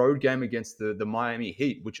 You've got a road game against the Miami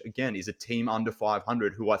Heat, which again is a team under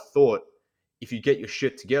 500, who I thought, if you get your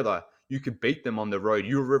shit together, you could beat them on the road.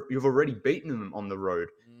 You've already beaten them on the road.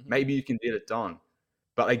 Mm-hmm. Maybe you can get it done.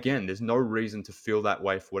 But again, there's no reason to feel that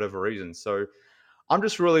way for whatever reason. So I'm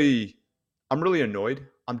really annoyed.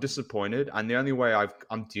 I'm disappointed. And the only way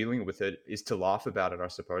I'm dealing with it is to laugh about it, I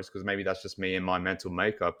suppose, because maybe that's just me and my mental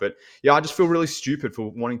makeup. But yeah, I just feel really stupid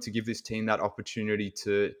for wanting to give this team that opportunity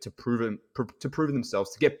to prove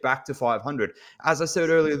themselves, to get back to 500. As I said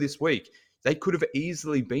earlier this week, they could have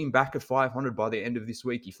easily been back at 500 by the end of this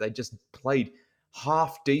week if they just played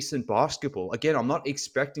half-decent basketball. Again, I'm not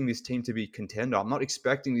expecting this team to be a contender. I'm not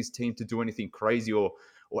expecting this team to do anything crazy or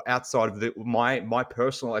outside of my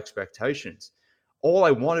personal expectations. All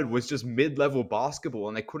I wanted was just mid-level basketball,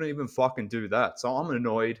 and they couldn't even fucking do that. So I'm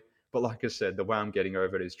annoyed. But like I said, the way I'm getting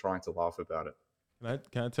over it is trying to laugh about it.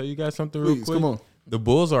 Can I tell you guys something real quick? Come on. The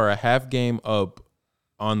Bulls are a half game up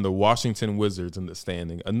on the Washington Wizards in the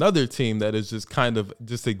standing. Another team that is just kind of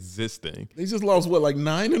just existing. They just lost,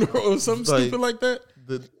 9 in a row or something stupid like that?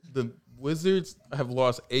 The Wizards have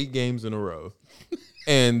lost 8 games in a row.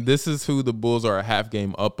 And this is who the Bulls are a half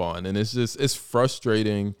game up on. And it's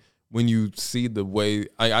frustrating when you see the way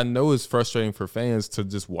 – I know it's frustrating for fans to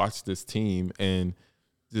just watch this team and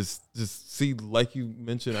just see, like you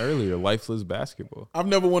mentioned earlier, lifeless basketball. I've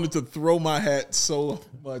never wanted to throw my hat so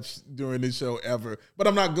much during this show ever, but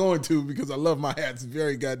I'm not going to because I love my hats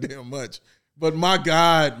very goddamn much. But my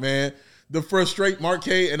God, man, the frustrate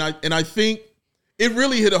Marquez, and I think it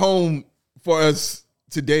really hit home for us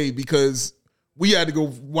today because we had to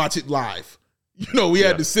go watch it live. We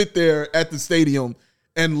had to sit there at the stadium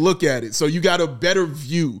and look at it. So you got a better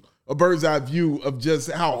view, a bird's eye view of just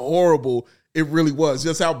how horrible it really was,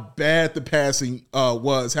 just how bad the passing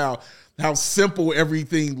was, how simple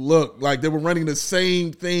everything looked. Like they were running the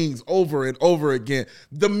same things over and over again.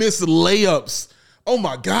 The missed layups. Oh,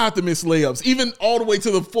 my God, the missed layups. Even all the way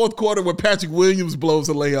to the fourth quarter where Patrick Williams blows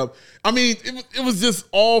a layup. I mean, it was just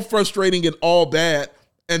all frustrating and all bad.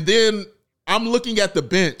 And then I'm looking at the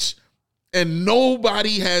bench, and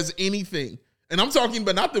nobody has anything. And I'm talking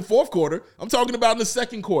about not the fourth quarter. I'm talking about in the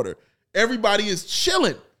second quarter. Everybody is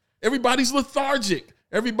chilling. Everybody's lethargic.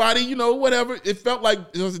 Everybody, whatever. It felt like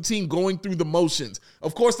it was a team going through the motions.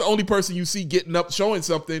 Of course, the only person you see getting up, showing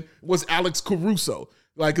something was Alex Caruso.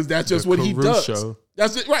 Because that's just what he does.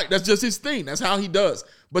 That's it, right. That's just his thing. That's how he does.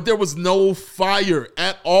 But there was no fire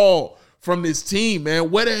at all from this team,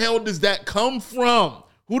 man. Where the hell does that come from?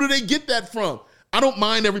 Who do they get that from? I don't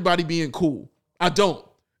mind everybody being cool. I don't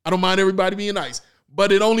mind everybody being nice.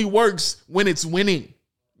 But it only works when it's winning.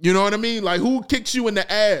 You know what I mean? Like, who kicks you in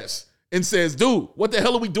the ass and says, dude, what the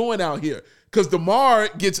hell are we doing out here? Because DeMar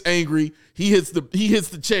gets angry. He hits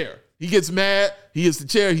the chair. He gets mad. He hits the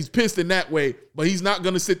chair. He's pissed in that way, but he's not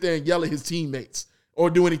going to sit there and yell at his teammates or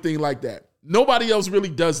do anything like that. Nobody else really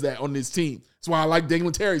does that on this team. That's why I like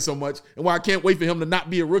Dalen Terry so much and why I can't wait for him to not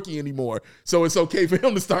be a rookie anymore. So it's okay for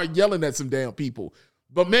him to start yelling at some damn people.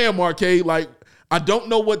 But man, Marquez, like, I don't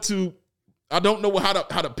know how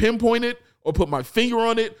to pinpoint it or put my finger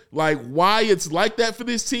on it, like why it's like that for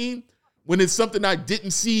this team when it's something I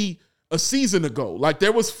didn't see a season ago. Like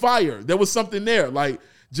there was fire. There was something there. Like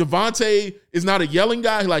Javonte is not a yelling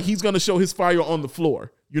guy. Like he's going to show his fire on the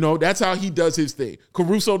floor. That's how he does his thing.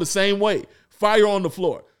 Caruso the same way. fire on the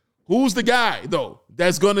floor. Who's the guy, though,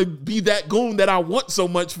 that's going to be that goon that I want so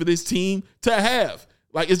much for this team to have?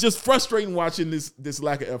 Like, it's just frustrating watching this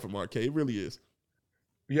lack of effort, Marquez. It really is.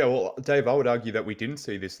 Yeah, well, Dave, I would argue that we didn't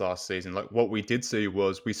see this last season. Like, what we did see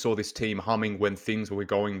was we saw this team humming when things were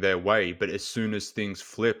going their way. But as soon as things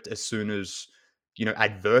flipped, as soon as,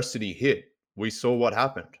 adversity hit, we saw what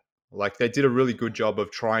happened. Like, they did a really good job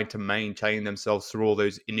of trying to maintain themselves through all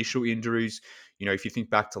those initial injuries. If you think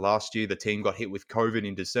back to last year, the team got hit with COVID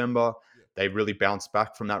in December. They really bounced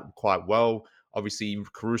back from that quite well. Obviously,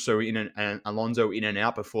 Caruso and Alonso in and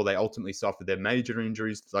out before they ultimately suffered their major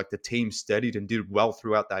injuries. Like, the team steadied and did well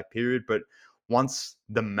throughout that period. But once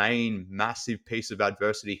the main massive piece of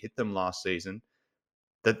adversity hit them last season,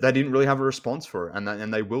 that they didn't really have a response for it,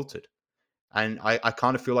 and they wilted. And I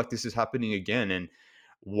kind of feel like this is happening again. And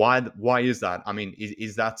why is that? I mean,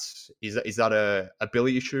 is that a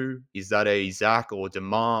Billy issue? Is that a Zach or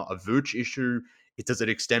DeMar, a Vooch issue? Does it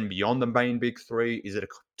extend beyond the main big three? Is it a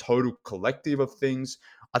total collective of things?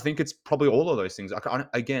 I think it's probably all of those things. I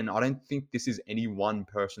don't think this is any one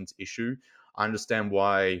person's issue. I understand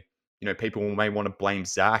why, people may want to blame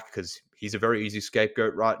Zach because he's a very easy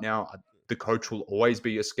scapegoat right now. The coach will always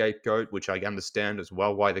be a scapegoat, which I understand as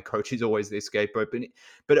well why the coach is always their scapegoat.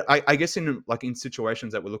 But I guess in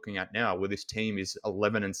situations that we're looking at now, where this team is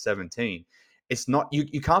 11-17, it's not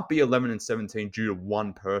you can't be 11-17 due to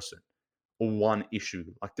one person or one issue.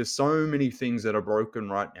 Like, there's so many things that are broken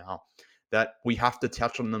right now that we have to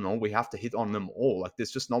touch on them all. We have to hit on them all. Like, there's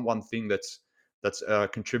just not one thing that's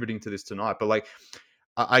contributing to this tonight. But like,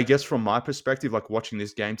 I guess from my perspective, like watching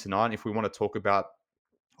this game tonight, if we want to talk about,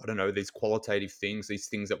 I don't know, these qualitative things, these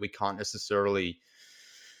things that we can't necessarily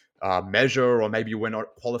measure, or maybe we're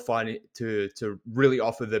not qualified to really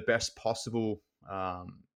offer the best possible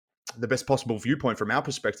viewpoint from our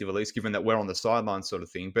perspective, at least, given that we're on the sidelines sort of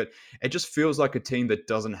thing. But it just feels like a team that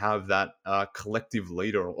doesn't have that collective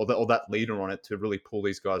leader or that leader on it to really pull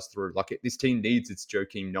these guys through. Like, this team needs its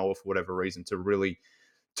Joakim Noah for whatever reason to really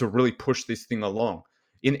push this thing along.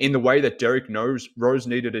 In the way that Derrick Rose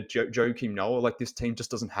needed a Joakim Noah, like, this team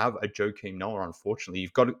just doesn't have a Joakim Noah, unfortunately.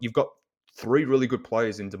 You've got three really good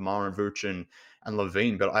players in DeMar and Vooch and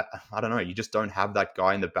Levine, but I don't know. You just don't have that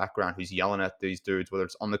guy in the background who's yelling at these dudes, whether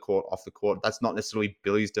it's on the court, off the court. That's not necessarily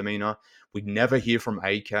Billy's demeanor. We never hear from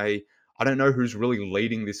AK. I don't know who's really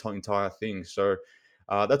leading this whole entire thing. So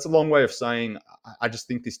that's a long way of saying I just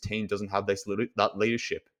think this team doesn't have that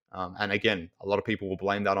leadership. And again, a lot of people will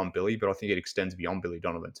blame that on Billy, but I think it extends beyond Billy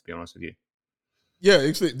Donovan, to be honest with you.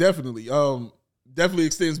 Yeah, definitely. Definitely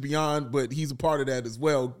extends beyond, but he's a part of that as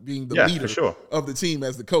well, being the leader of the team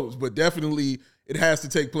as the coach. But definitely it has to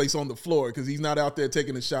take place on the floor because he's not out there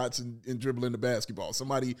taking the shots and dribbling the basketball.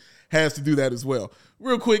 Somebody has to do that as well.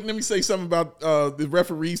 Real quick, let me say something about the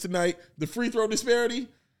referees tonight. The free throw disparity.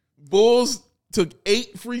 Bulls took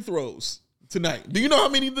 8 free throws tonight. Do you know how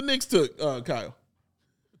many the Knicks took, Kyle?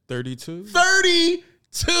 32?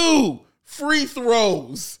 32 free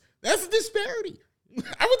throws. That's a disparity.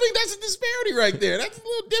 I would think that's a disparity right there. That's a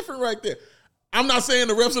little different right there. I'm not saying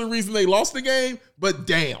the refs are the reason they lost the game, but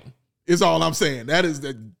damn is all I'm saying. That is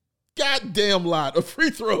the goddamn lot of free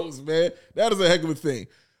throws, man. That is a heck of a thing.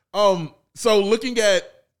 So looking at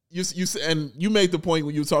you and you made the point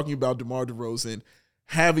when you were talking about DeMar DeRozan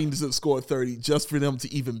having to score 30 just for them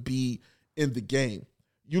to even be in the game.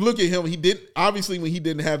 You look at him, when he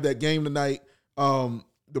didn't have that game tonight,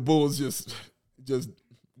 the Bulls just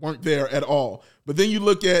weren't there at all. But then you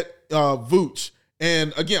look at Vooch,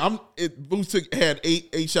 and again, Vooch had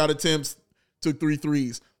eight shot attempts, took 3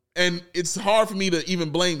 threes, and it's hard for me to even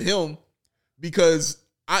blame him because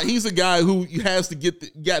he's a guy who has to get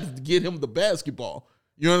him the basketball.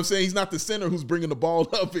 You know what I'm saying? He's not the center who's bringing the ball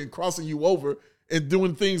up and crossing you over and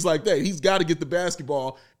doing things like that. He's got to get the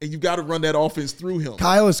basketball, and you've got to run that offense through him.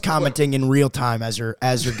 Kyle is commenting in real time as you're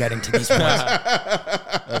getting to these points.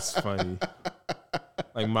 That's funny.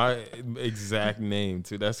 Like my exact name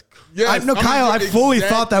too. That's yes, Kyle. I fully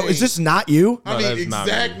thought that was this not you. I mean,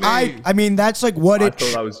 exact name. I mean, that's like what I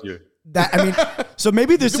thought that was you. So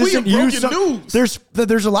maybe this isn't you.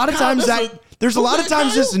 There's a lot of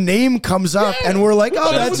times this name comes up and we're like,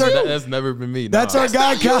 oh, that's never been me. That's our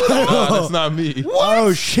guy, Kyle. No, that's not me. What?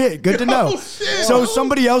 Oh shit, good to know. So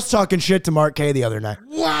somebody else talking shit to Mark K the other night.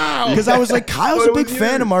 Wow. Because I was like, Kyle's a big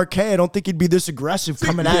fan of Mark K. I don't think he'd be this aggressive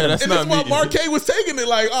coming at him. That's not me. That's why Mark K was taking it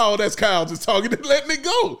like, oh, that's Kyle just talking and letting it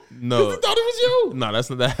go. No, he thought it was you. No,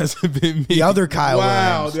 that hasn't been me. The other Kyle.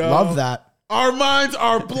 Wow, love that. Our minds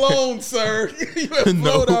are blown, sir. You have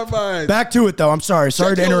blown our minds. Back to it, though. I'm sorry.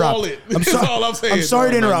 Sorry to interrupt. That's all I'm saying. I'm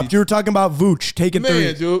sorry to interrupt. You were talking about Vooch taking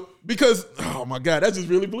 3. Dude. because, oh my God, that just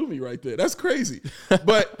really blew me right there. That's crazy.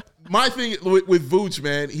 But my thing with Vooch,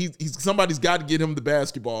 man, he's somebody's got to get him the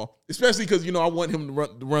basketball, especially because, I want him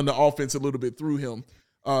to run the offense a little bit through him,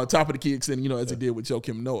 top of the key extent, as he did with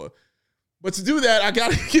Joakim Noah. But to do that, I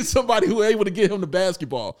got to get somebody who able to get him the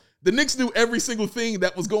basketball. The Knicks knew every single thing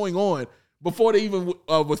that was going on before they even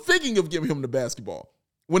were thinking of giving him the basketball.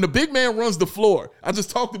 When the big man runs the floor, I just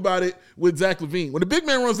talked about it with Zach LaVine. When the big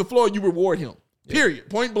man runs the floor, you reward him. Period.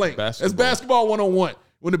 Point blank. That's basketball 101.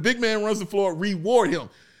 When the big man runs the floor, reward him.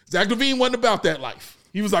 Zach LaVine wasn't about that life.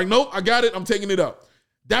 He was like, nope, I got it. I'm taking it up.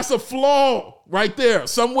 That's a flaw right there.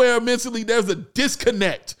 Somewhere mentally, there's a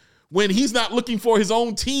disconnect when he's not looking for his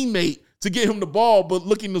own teammate to get him the ball, but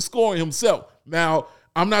looking to score himself. Now,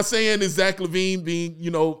 I'm not saying it's Zach LaVine being,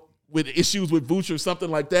 with issues with Vooch or something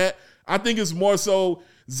like that. I think it's more so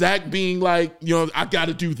Zach being like, I got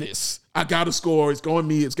to do this. I got to score. It's going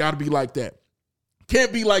me. It's got to be like that.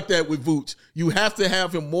 Can't be like that with Vooch. You have to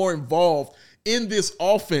have him more involved in this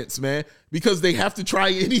offense, man, because they have to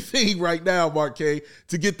try anything right now, Marquez,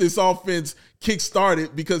 to get this offense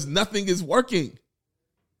kick-started because nothing is working.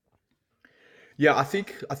 Yeah, I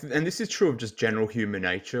think, and this is true of just general human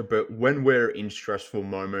nature, but when we're in stressful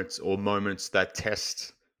moments or moments that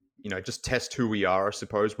test, just test who we are, I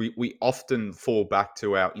suppose, we often fall back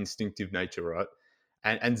to our instinctive nature, right?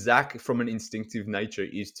 And Zach, from an instinctive nature,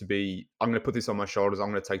 is to be, I'm going to put this on my shoulders. I'm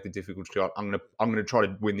going to take the difficult shot. I'm going to try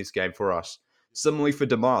to win this game for us. Similarly for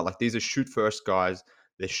DeMar, like these are shoot first guys.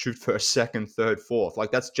 They shoot first, second, third, fourth. Like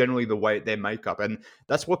that's generally the way their makeup, and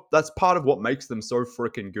that's part of what makes them so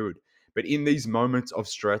freaking good. But in these moments of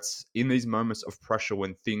stress, in these moments of pressure,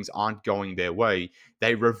 when things aren't going their way,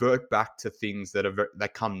 they revert back to things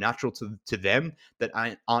that come natural to them that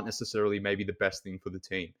aren't necessarily maybe the best thing for the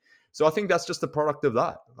team. So I think that's just a product of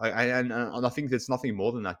that. And I think there's nothing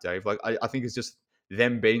more than that, Dave. Like I think it's just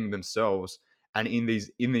them being themselves, and in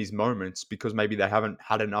these moments, because maybe they haven't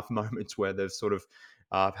had enough moments where they've sort of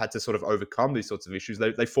had to sort of overcome these sorts of issues,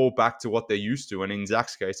 they fall back to what they're used to. And in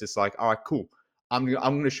Zach's case, it's like, all right, cool. I'm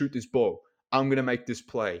going to shoot this ball. I'm going to make this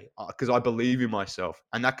play because I believe in myself.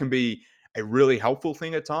 And that can be a really helpful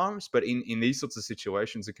thing at times, but in these sorts of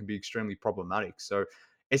situations, it can be extremely problematic. So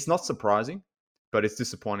it's not surprising, but it's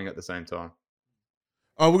disappointing at the same time.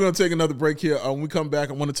 We're going to take another break here. When we come back,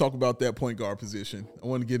 I want to talk about that point guard position. I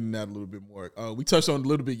want to get into that a little bit more. We touched on it a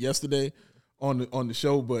little bit yesterday on the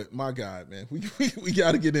show, but my God, man, we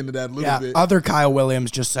got to get into that a little bit. Other Kyle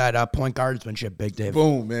Williams just said point guardsmanship, Big Dave.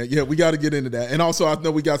 Boom, man. Yeah, we got to get into that. And also, I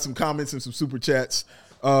know we got some comments and some super chats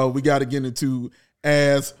we got to get into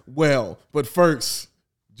as well. But first,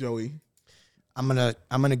 Joey, I'm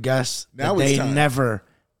gonna guess now that they never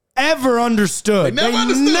ever understood. They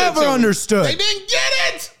never understood. They didn't get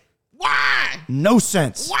it. Why? No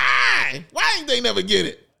sense. Why ain't they never get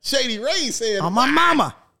it? Shady Ray said, on my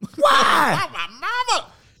mama. Why? On my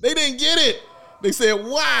mama. They didn't get it. They said,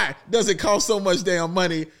 why does it cost so much damn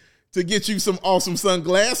money to get you some awesome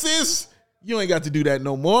sunglasses? You ain't got to do that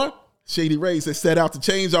no more. Shady Rays has set out to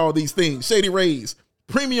change all these things. Shady Rays,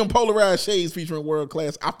 premium polarized shades featuring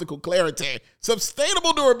world-class optical clarity,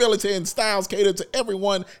 sustainable durability, and styles catered to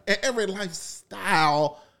everyone and every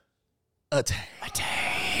lifestyle attain.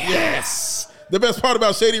 Yes. The best part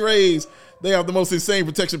about Shady Rays, they have the most insane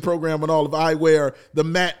protection program on all of eyewear, the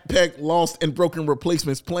Matte Peck Lost and Broken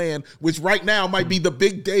Replacements Plan, which right now might be the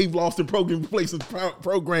Big Dave Lost and Broken Replacements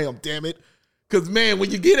Program, damn it. Because, man, when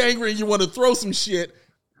you get angry and you want to throw some shit,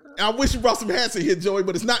 I wish you brought some hats in here, Joey,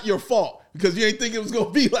 but it's not your fault because you ain't think it was going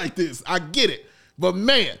to be like this. I get it. But,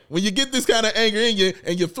 man, when you get this kind of anger in you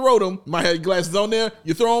and you throw them, might have your glasses on there,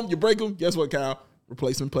 you throw them, you break them, guess what, Kyle?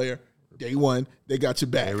 Replacement player. Day one, they got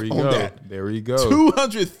your back on that. There we go.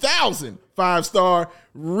 200,000 5-star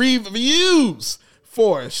reviews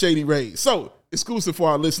for Shady Rays. So, exclusive for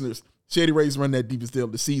our listeners, Shady Rays run that deepest deal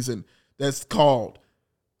of the season. That's called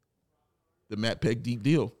the Matte Peck Deep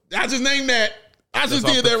Deal. I just named that. I just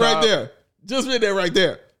did that right there. Just did that right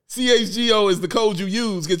there. CHGO is the code you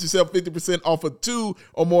use. Get yourself 50% off of 2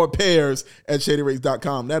 or more pairs at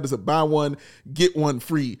ShadyRays.com. That is a buy one, get one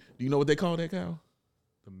free. Do you know what they call that, Kyle?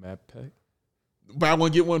 The Matte Peck? Buy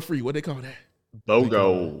one, get one free. What they call that?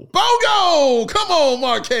 BOGO. BOGO! Come on,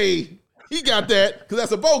 Marquez. He got that because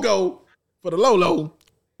that's a BOGO for the Lolo,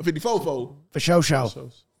 a 54-4. For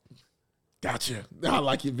show. Gotcha. I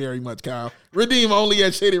like it very much, Kyle. Redeem only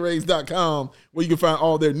at ShadyRays.com where you can find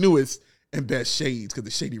all their newest and best shades because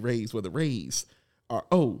the Shady Rays, where the Rays are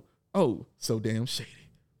so damn shady.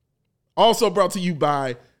 Also brought to you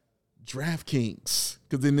by DraftKings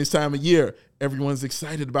because in this time of year, everyone's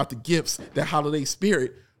excited about the gifts, the holiday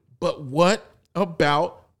spirit. But what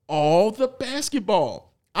about all the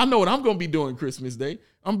basketball? I know what I'm going to be doing Christmas Day.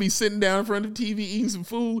 I'm going to be sitting down in front of the TV, eating some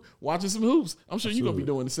food, watching some hoops. I'm sure you're going to be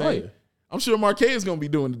doing the same. Oh, yeah. I'm sure Marquez is going to be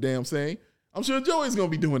doing the damn same. I'm sure Joey's going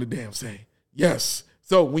to be doing the damn same. Yes.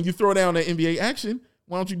 So when you throw down that NBA action,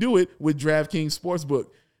 why don't you do it with DraftKings Sportsbook,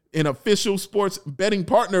 an official sports betting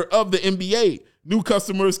partner of the NBA? New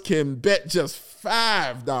customers can bet just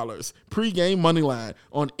 $5 pregame money line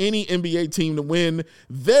on any NBA team to win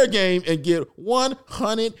their game and get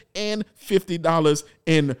 $150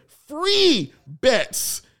 in free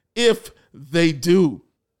bets if they do.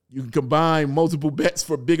 You can combine multiple bets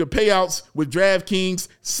for bigger payouts with DraftKings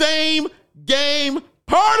same game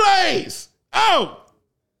parlays. Oh!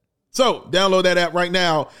 So, download that app right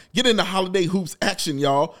now. Get in the holiday hoops action,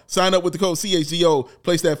 y'all. Sign up with the code CHGO.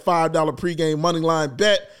 Place that $5 pregame money line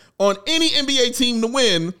bet on any NBA team to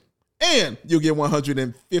win, and you'll get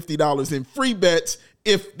 $150 in free bets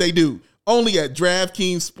if they do. Only at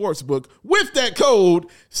DraftKings Sportsbook with that code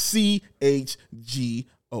CHGO.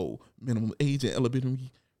 Minimum age and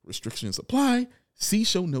eligibility restrictions apply. See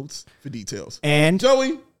show notes for details. And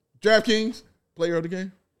Joey, DraftKings, player of the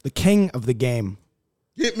game. The king of the game.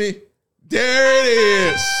 Hit me. There it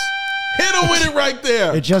is. Hit him with it right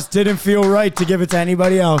there. It just didn't feel right to give it to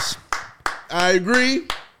anybody else. I agree.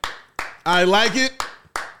 I like it.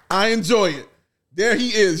 I enjoy it. There he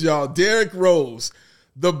is, y'all. Derrick Rose.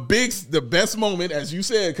 The best moment, as you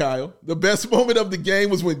said, Kyle, the best moment of the game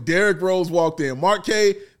was when Derrick Rose walked in. Mark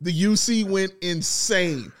K, the UC went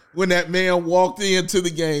insane when that man walked into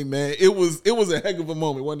the game, man. It was a heck of a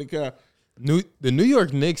moment, wasn't it, Kyle? The New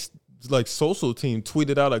York Knicks social team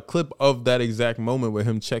tweeted out a clip of that exact moment with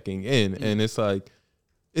him checking in, and it's like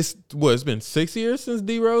it's been 6 years since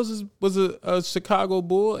D Rose was a Chicago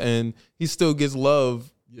Bull, and he still gets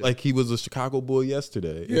love like he was a Chicago Bull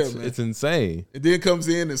yesterday. It's insane. And then comes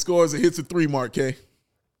in and scores and hits a three, Mark K.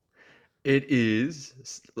 It is.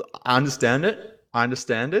 I understand it,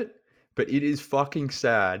 but it is fucking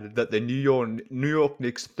sad that the New York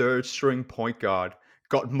Knicks third string point guard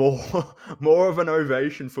got more of an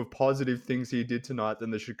ovation for positive things he did tonight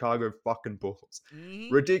than the Chicago fucking Bulls.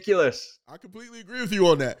 Mm-hmm. Ridiculous. I completely agree with you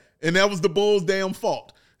on that. And that was the Bulls' damn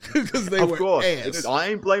fault. Because they were ass. I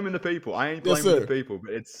ain't blaming the people. The people,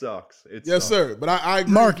 but it sucks. Yes, sir. But I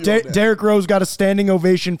agree Mark, with you on that. Derrick Rose got a standing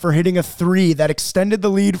ovation for hitting a three that extended the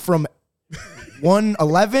lead from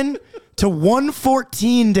 111 to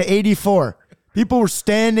 114 to 84. People were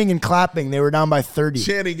standing and clapping. They were down by 30.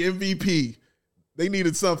 Chanting MVP. They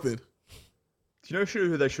needed something. Do you know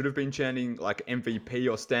who they should have been chanting like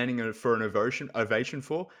MVP or standing for an ovation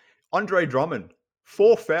for? Andre Drummond.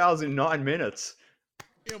 4 fouls in 9 minutes.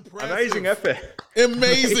 Impressive. Amazing effort.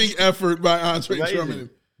 Amazing effort by Andre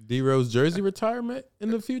Drummond. D-Rose jersey retirement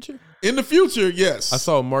in the future? In the future, yes. I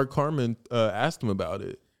saw Mark Carman asked him about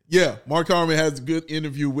it. Yeah, Mark Carman has a good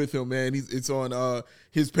interview with him, man. It's on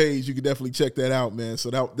his page. You can definitely check that out, man.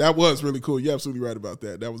 So that was really cool. You're absolutely right about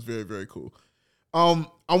that. That was very, very cool. I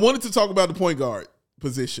wanted to talk about the point guard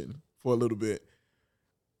position for a little bit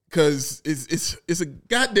because it's a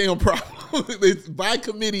goddamn problem. By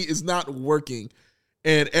committee is not working,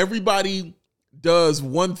 and everybody does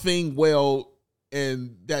one thing well,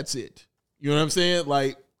 and that's it. You know what I'm saying?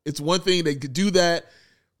 Like, it's one thing they could do that,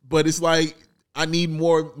 but it's like I need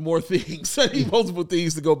more things. I need multiple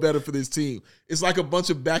things to go better for this team. It's like a bunch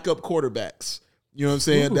of backup quarterbacks. You know what I'm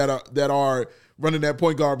saying? That are running that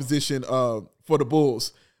point guard position for the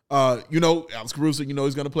Bulls. Alex Caruso, he's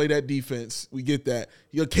going to play that defense. We get that.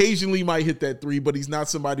 He occasionally might hit that three, but he's not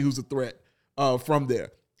somebody who's a threat from there.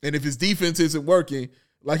 And if his defense isn't working,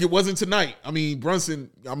 like it wasn't tonight. I mean, Brunson,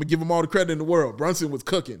 I'm going to give him all the credit in the world. Brunson was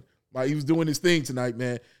cooking. Like, he was doing his thing tonight,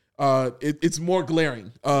 man. It's more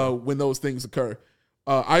glaring when those things occur.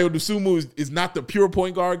 Ayo Dosunmu is not the pure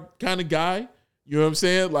point guard kind of guy. You know what I'm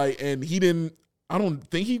saying? Like, and I don't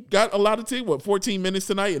think he got a lot of time. 14 minutes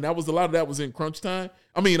tonight, and a lot of that was in crunch time.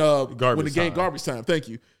 I mean, garbage time. Thank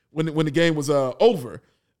you. When the game was over.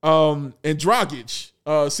 And Dragic,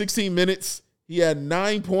 16 minutes. He had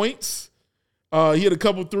 9 points. He had a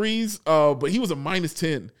couple threes, but he was a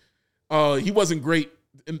 -10. He wasn't great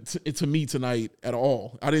to me tonight at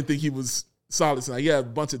all. I didn't think he was solid tonight. He had a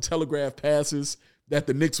bunch of telegraph passes that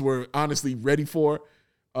the Knicks were honestly ready for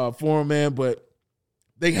him, man. But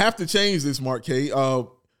they have to change this, Mark K.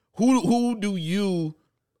 Who do you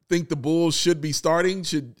think the Bulls should be starting?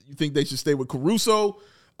 Should you think they should stay with Caruso?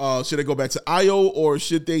 Should they go back to Ayo, or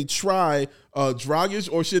should they try Dragic,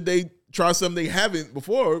 or should they try something they haven't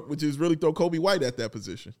before, which is really throw Kobe White at that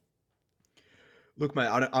position? Look, mate,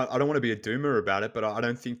 I don't want to be a doomer about it, but I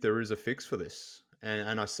don't think there is a fix for this.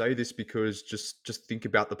 And I say this because just think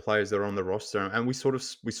about the players that are on the roster. And we sort of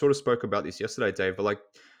spoke about this yesterday, Dave, but like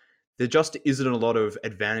there just isn't a lot of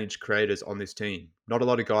advantage creators on this team. Not a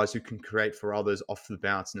lot of guys who can create for others off the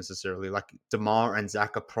bounce necessarily. Like DeMar and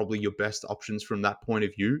Zach are probably your best options from that point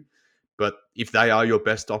of view. But if they are your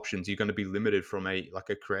best options, you're going to be limited from a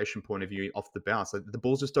creation point of view off the bounce. Like the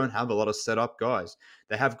Bulls just don't have a lot of setup guys.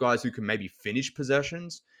 They have guys who can maybe finish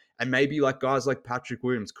possessions, and maybe like guys like Patrick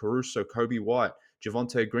Williams, Caruso, Kobe White,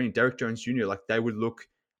 Javonte Green, Derek Jones Jr. Like they would look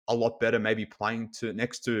a lot better maybe playing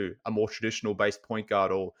next to a more traditional based point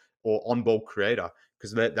guard or on-ball creator,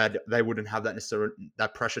 because they wouldn't have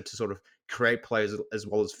that pressure to sort of create players as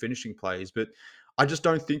well as finishing plays. But I just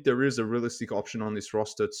don't think there is a realistic option on this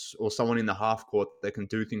roster or someone in the half court that can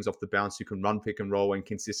do things off the bounce, who can run pick and roll and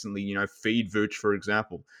consistently, feed Vooch, for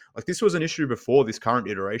example. Like this was an issue before this current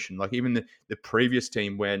iteration. Like even the previous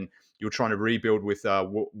team, when you were trying to rebuild with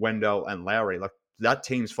Wendell and Lowry, like that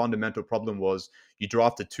team's fundamental problem was you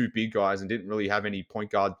drafted two big guys and didn't really have any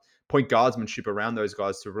point guardsmanship around those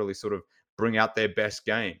guys to really sort of bring out their best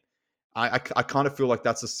game. I kind of feel like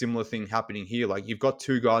that's a similar thing happening here. Like you've got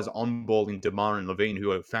two guys on ball in DeMar and Levine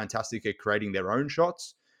who are fantastic at creating their own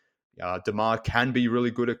shots. DeMar can be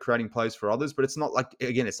really good at creating plays for others, but it's not like,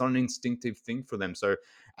 again, it's not an instinctive thing for them. So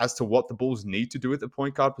as to what the Bulls need to do at the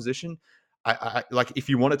point guard position, I like if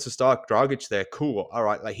you wanted to start Dragic there, cool. All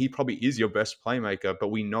right, like he probably is your best playmaker, but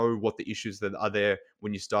we know what the issues that are there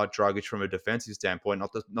when you start Dragic from a defensive standpoint.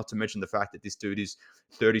 Not to mention the fact that this dude is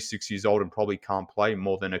 36 years old and probably can't play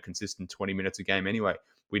more than a consistent 20 minutes a game anyway.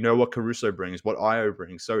 We know what Caruso brings, what Io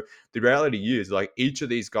brings. So the reality is, like, each of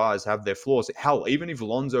these guys have their flaws. Hell, even if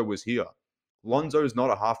Lonzo was here, Lonzo is not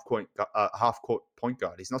a half-court point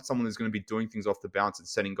guard. He's not someone who's going to be doing things off the bounce and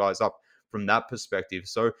setting guys up from that perspective.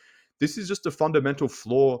 So this is just a fundamental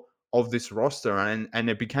flaw of this roster. And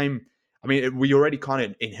it became, we already kind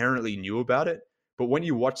of inherently knew about it. But when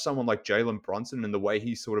you watch someone like Jalen Brunson and the way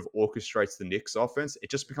he sort of orchestrates the Knicks offense, it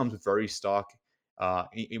just becomes very stark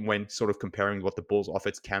when sort of comparing what the Bulls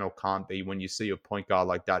offense can or can't be when you see a point guard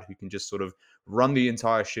like that who can just sort of run the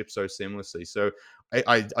entire ship so seamlessly. So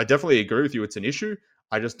I definitely agree with you. It's an issue.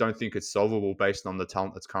 I just don't think it's solvable based on the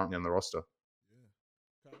talent that's currently on the roster.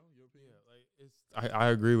 I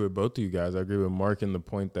agree with both of you guys. I agree with Mark in the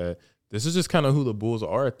point that this is just kind of who the Bulls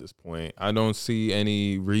are at this point. I don't see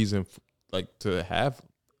any reason to have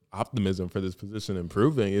optimism for this position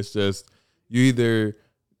improving. It's just you either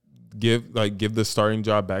give the starting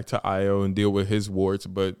job back to Io and deal with his warts,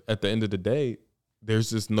 but at the end of the day, there's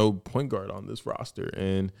just no point guard on this roster,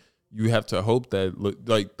 and you have to hope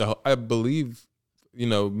that I believe,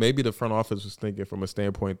 maybe the front office was thinking from a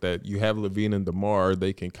standpoint that you have Levine and DeMar,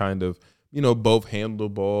 they can kind of both handle the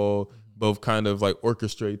ball, both kind of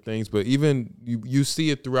orchestrate things. But even you see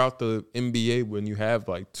it throughout the NBA when you have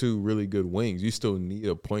two really good wings, you still need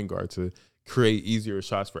a point guard to create easier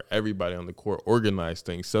shots for everybody on the court, organize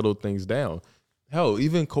things, settle things down. Hell,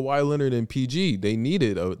 even Kawhi Leonard and PG, they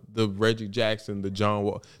needed the Reggie Jackson, the John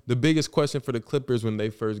Wall. The biggest question for the Clippers when they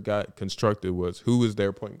first got constructed was who was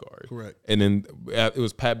their point guard. Correct. And then it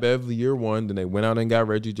was Pat Bev year one. Then they went out and got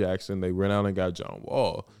Reggie Jackson. They went out and got John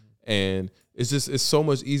Wall. And it's so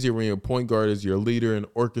much easier when your point guard is your leader and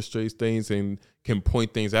orchestrates things and can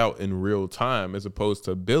point things out in real time, as opposed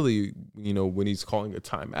to Billy, when he's calling a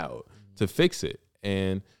timeout to fix it.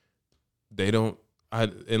 And they don't,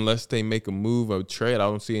 unless they make a move or trade, I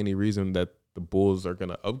don't see any reason that the Bulls are going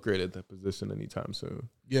to upgrade at that position anytime soon.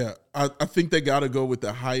 Yeah, I think they got to go with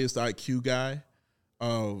the highest IQ guy.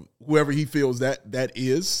 Whoever he feels that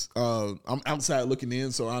is. I'm outside looking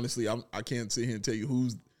in, so honestly, I can't sit here and tell you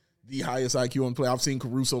who's the highest IQ on play. I've seen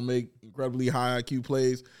Caruso make incredibly high IQ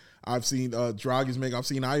plays. I've seen Dragic make. I've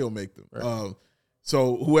seen Io make them. Right.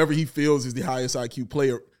 So whoever he feels is the highest IQ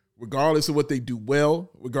player, regardless of what they do well,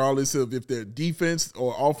 regardless of if they're defense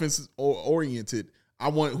or offense or oriented, I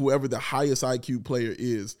want whoever the highest IQ player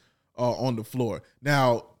is on the floor.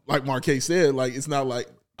 Now, like Marquez said, it's not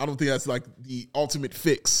I don't think that's the ultimate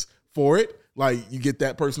fix for it. You get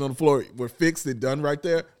that person on the floor, we're fixed and done right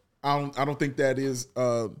there. I don't think that is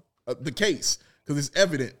the case, because it's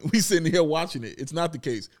evident. We sitting here watching it. It's not the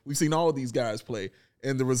case. We've seen all of these guys play,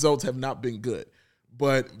 and the results have not been good.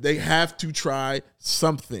 But they have to try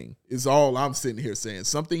something, is all I'm sitting here saying.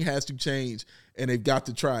 Something has to change, and they've got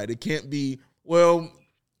to try it. It can't be, well,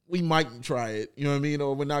 we might try it, you know what I mean,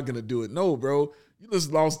 or we're not going to do it. No, bro. You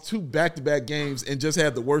just lost 2 back-to-back games and just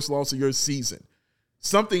had the worst loss of your season.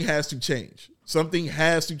 Something has to change. Something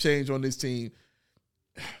has to change on this team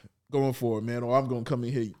going forward, man, or I'm going to come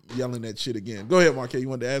in here yelling that shit again. Go ahead, Marquez. You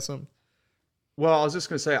wanted to add something? Well, I was just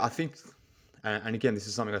going to say, I think, and again, this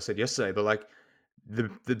is something I said yesterday, but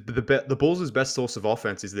the Bulls' best source of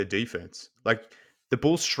offense is their defense. Like, the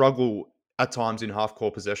Bulls struggle at times in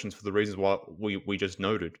half-court possessions for the reasons why we just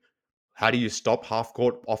noted. How do you stop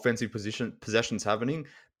half-court offensive possessions happening?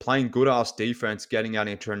 Playing good-ass defense, getting out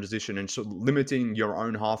in transition, and sort of limiting your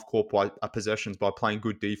own half-court possessions by playing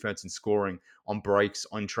good defense and scoring on breaks,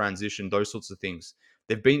 on transition, those sorts of things.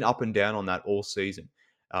 They've been up and down on that all season.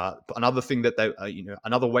 Another thing that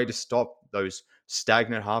another way to stop those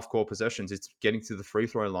stagnant half-court possessions is getting to the free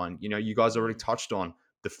throw line. You guys already touched on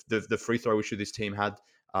the free throw issue this team had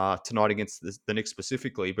tonight against the Knicks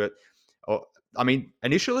specifically. But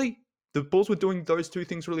initially, the Bulls were doing those two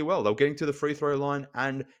things really well. They were getting to the free throw line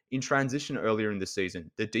and in transition earlier in the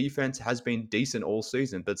season. The defense has been decent all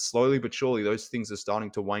season, but slowly but surely, those things are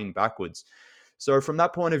starting to wane backwards. So from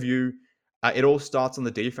that point of view, it all starts on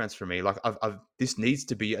the defense for me. Like, this needs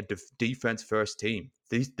to be a defense-first team.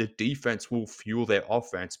 The defense will fuel their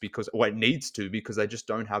offense because they just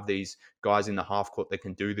don't have these guys in the half court that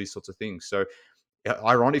can do these sorts of things. So,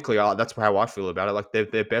 ironically, that's how I feel about it. Like,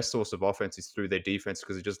 their best source of offense is through their defense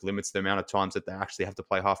because it just limits the amount of times that they actually have to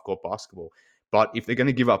play half-court basketball. But if they're going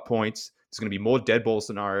to give up points, there's going to be more dead ball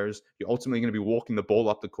scenarios. You're ultimately going to be walking the ball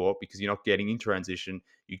up the court because you're not getting in transition.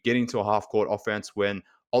 You're getting to a half-court offense when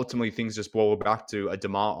ultimately things just boil back to a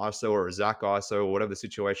DeMar ISO or a Zach ISO or whatever the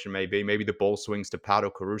situation may be. Maybe the ball swings to Pat or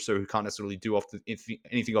Caruso, who can't necessarily do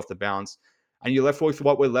anything off the bounce. And you're left with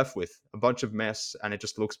what we're left with, a bunch of mess, and it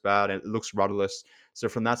just looks bad, and it looks rudderless. So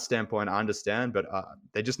from that standpoint, I understand, but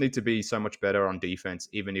they just need to be so much better on defense,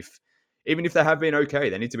 even if they have been okay.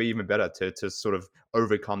 They need to be even better to sort of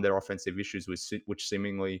overcome their offensive issues, which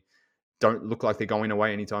seemingly don't look like they're going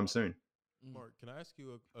away anytime soon. Mark, can I ask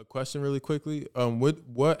you a question really quickly?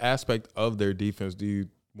 What aspect of their defense do you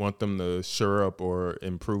want them to shore up or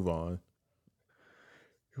improve on?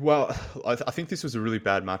 Well, I think this was a really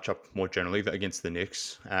bad matchup more generally against the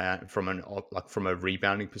Knicks. From a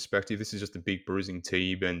rebounding perspective, this is just a big bruising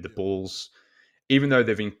team, and the Bulls, even though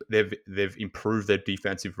they've improved their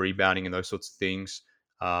defensive rebounding and those sorts of things,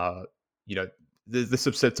 they're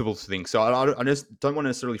susceptible to things. So I just don't want to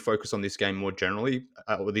necessarily focus on this game more generally,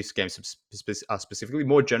 or this game specifically.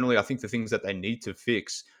 More generally, I think the things that they need to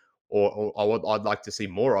fix, or what I'd like to see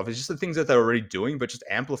more of, is just the things that they're already doing, but just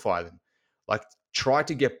amplify them. Like, try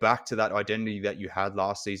to get back to that identity that you had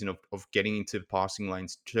last season of getting into passing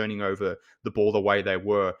lanes, turning over the ball the way they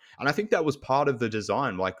were. And I think that was part of the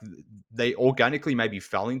design. Like, they organically maybe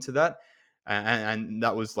fell into that. And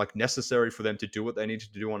that was like necessary for them to do what they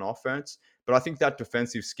needed to do on offense. But I think that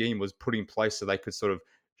defensive scheme was put in place so they could sort of,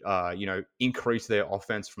 increase their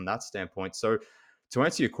offense from that standpoint. So to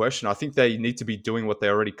answer your question, I think they need to be doing what they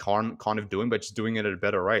already kind of doing, but just doing it at a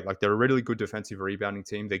better rate. Like, they're a really good defensive rebounding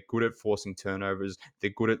team. They're good at forcing turnovers.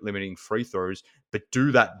 They're good at limiting free throws, but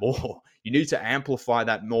do that more. You need to amplify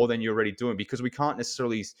that more than you're already doing, because we can't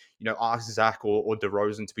necessarily, ask Zach or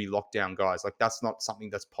DeRozan to be lockdown guys. Like, that's not something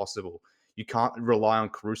that's possible. You can't rely on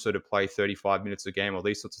Caruso to play 35 minutes a game or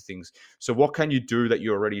these sorts of things. So what can you do that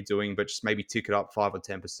you're already doing, but just maybe tick it up 5 or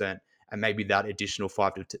 10%? And maybe that additional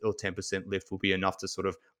 5 or 10% lift will be enough to sort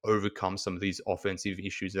of overcome some of these offensive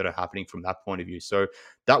issues that are happening from that point of view. So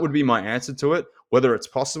that would be my answer to it. Whether it's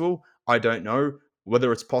possible, I don't know.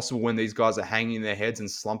 Whether it's possible when these guys are hanging their heads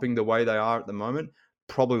and slumping the way they are at the moment,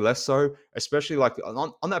 probably less so. Especially like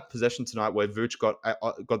on that possession tonight where Vooch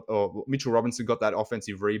Mitchell Robinson got that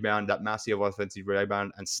offensive rebound, that massive offensive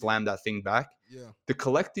rebound, and slammed that thing back. Yeah. The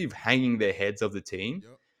collective hanging their heads of the team.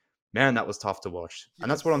 Yep. Man, that was tough to watch. Yes. And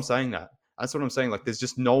that's what I'm saying. Like, there's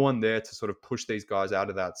just no one there to sort of push these guys out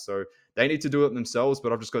of that. So they need to do it themselves,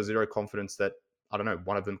 but I've just got zero confidence that, I don't know,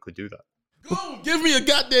 one of them could do that. Goon, give me a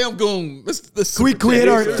goddamn goon. Let's Can we hit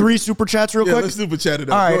our 3 super chats real quick? Let's super chat it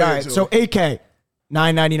up. All right. So AK,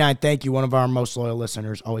 $9.99. Thank you. One of our most loyal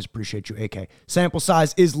listeners. Always appreciate you, AK. Sample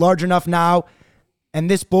size is large enough now. And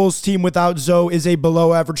this Bulls team without Zoe is a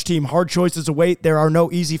below-average team. Hard choices await. There are no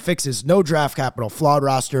easy fixes. No draft capital. Flawed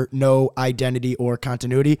roster. No identity or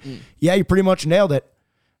continuity. Yeah, you pretty much nailed it.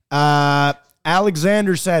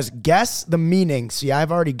 Alexander says, guess the meaning. See,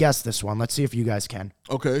 I've already guessed this one. Let's see if you guys can.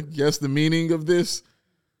 Okay, guess the meaning of this.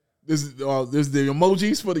 There's the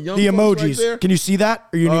emojis for the young emojis. Right there. Can you see that?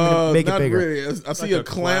 Or you need me to make it bigger? Really. I see like a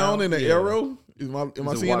clown and an arrow. Am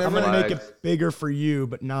I seeing that? I'm going to make it bigger for you,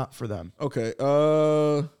 but not for them. Okay.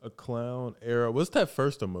 A clown arrow. What's that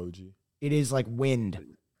first emoji? It is like wind.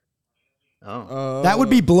 Oh. That would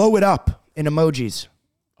be blow it up in emojis.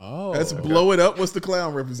 Oh. That's blow it up. What's the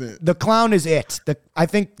clown represent? The clown is it. I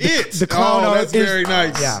think the clown that's very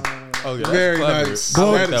nice. Yeah. Okay, Very clever. nice. I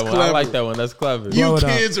like That that is one. clever. I like that one. That's clever. You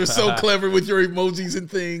kids are so clever with your emojis and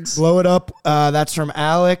things. Blow it up. That's from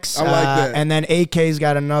Alex. I like that. And then AK's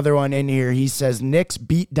got another one in here. He says, Knicks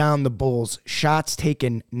beat down the Bulls. Shots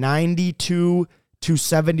taken 92 to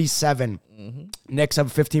 77. Knicks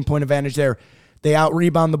have a 15-point advantage there. They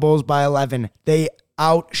out-rebound the Bulls by 11. They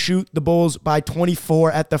outshoot the Bulls by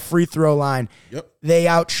 24 at the free throw line. Yep. They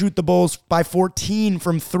outshoot the Bulls by 14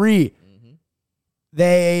 from 3.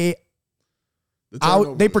 They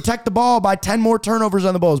protect the ball by 10 more turnovers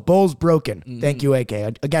on the Bulls. Bulls broken. Thank you, AK.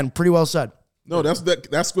 Again, pretty well said. No,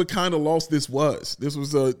 that's what kind of loss this was. This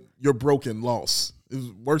was your broken loss. It was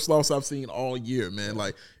the worst loss I've seen all year, man.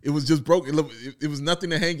 Like, it was just broken. It was nothing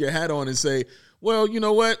to hang your hat on and say, well, you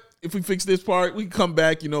know what? If we fix this part, we can come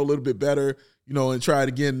back, a little bit better, and try it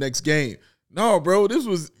again next game. No, bro,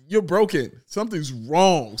 you're broken. Something's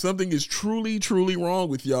wrong. Something is truly, truly wrong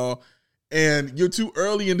with y'all. And you're too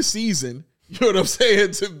early in the season, you know what I'm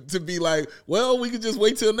saying, to be like, well, we could just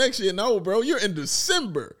wait till next year. No, bro, you're in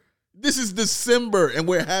December. This is December, and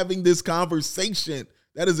we're having this conversation.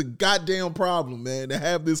 That is a goddamn problem, man, to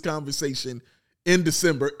have this conversation in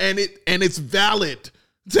December. And it's valid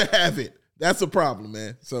to have it. That's a problem,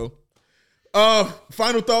 man. So,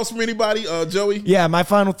 final thoughts from anybody? Joey? Yeah, my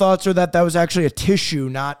final thoughts are that was actually a tissue,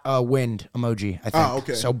 not a wind emoji, I think. Oh,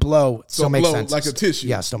 okay. So blow still makes blow, sense. like a tissue.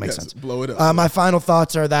 Yeah, still makes sense. Blow it up. My final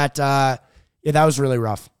thoughts are that, that was really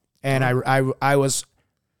rough. And I was,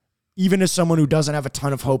 even as someone who doesn't have a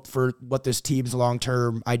ton of hope for what this team's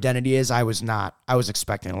long-term identity is, I was not. I was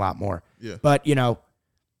expecting a lot more. Yeah. But,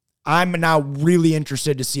 I'm now really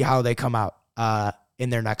interested to see how they come out in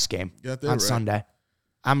their next game on Sunday.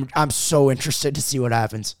 I'm so interested to see what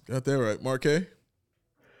happens. Got that right. Marquez?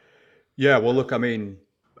 Yeah, well, look, I mean,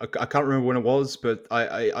 I can't remember when it was, but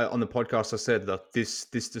I on the podcast I said that this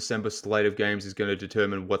December slate of games is going to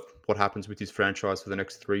determine what happens with this franchise for the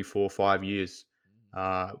next 3, 4, 5 years.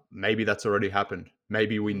 Maybe that's already happened.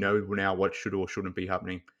 Maybe we know now what should or shouldn't be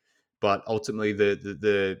happening. But ultimately,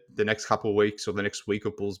 the next couple of weeks or the next week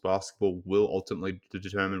of Bulls basketball will ultimately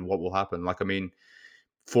determine what will happen. Like, I mean,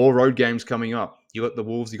 4 road games coming up. You got the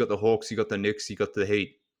Wolves, you got the Hawks, you got the Knicks, you got the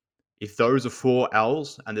Heat. If those are 4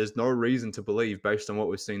 L's, and there's no reason to believe, based on what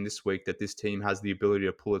we've seen this week, that this team has the ability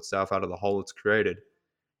to pull itself out of the hole it's created.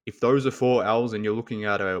 If those are 4 L's and you're looking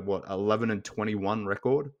at a 11-21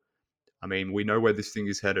 record, I mean, we know where this thing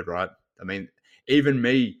is headed, right? I mean, even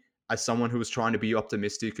me, as someone who was trying to be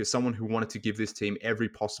optimistic, as someone who wanted to give this team every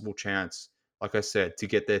possible chance, like I said, to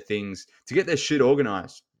get their shit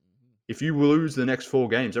organized. If you lose the next 4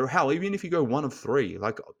 games, or hell, even if you go 1 of 3,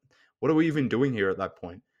 like, what are we even doing here at that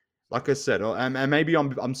point? Like I said, and maybe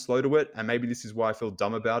I'm slow to it, and maybe this is why I feel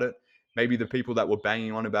dumb about it. Maybe the people that were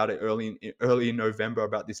banging on about it early in November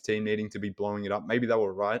about this team needing to be blowing it up, maybe they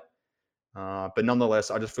were right. But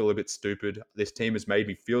nonetheless, I just feel a bit stupid. This team has made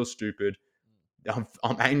me feel stupid.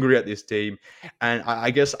 I'm angry at this team. And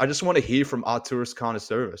I guess I just want to hear from Arturas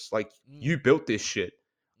Karnisovas. Like, you built this shit.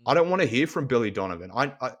 I don't want to hear from Billy Donovan.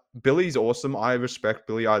 Billy's awesome. I respect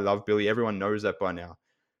Billy. I love Billy. Everyone knows that by now.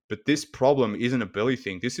 But this problem isn't a Billy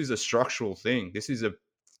thing. This is a structural thing. This is a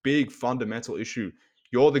big fundamental issue.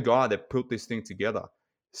 You're the guy that put this thing together.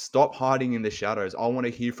 Stop hiding in the shadows. I want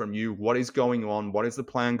to hear from you. What is going on? What is the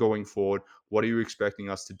plan going forward? What are you expecting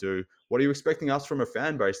us to do? What are you expecting us from a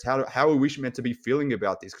fan base? How are we meant to be feeling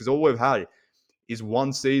about this? Because all we've had is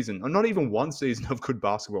one season, or not even one season of good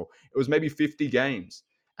basketball. It was maybe 50 games.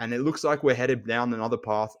 And it looks like we're headed down another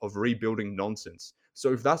path of rebuilding nonsense.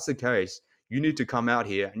 So if that's the case, you need to come out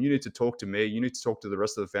here and you need to talk to me. You need to talk to the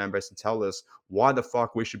rest of the fan base and tell us why the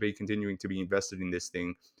fuck we should be continuing to be invested in this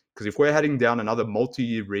thing. Because if we're heading down another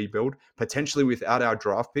multi-year rebuild, potentially without our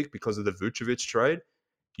draft pick because of the Vucevic trade,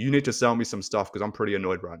 you need to sell me some stuff because I'm pretty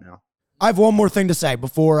annoyed right now. I have one more thing to say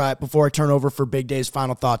before I turn over for Big Day's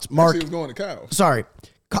final thoughts. Mark, actually, was going to Kyle. Sorry.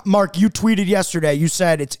 Mark, you tweeted yesterday. You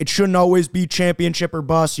said it shouldn't always be championship or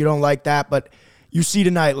bust. You don't like that, but you see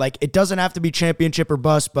tonight, like, it doesn't have to be championship or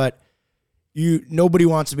bust, but nobody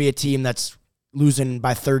wants to be a team that's losing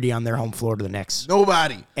by 30 on their home floor to the Knicks.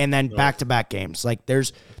 Nobody. And then back-to-back games. Like,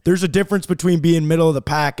 there's a difference between being middle of the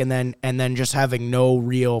pack and then just having no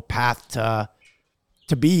real path to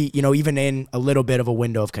be, even in a little bit of a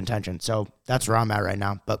window of contention. So that's where I'm at right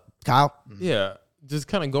now. But Kyle? Yeah, just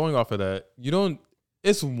kind of going off of that,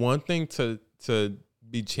 it's one thing to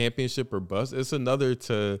be championship or bust. It's another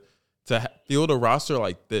to field a roster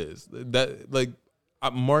like this.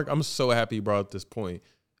 Mark, I'm so happy you brought up this point.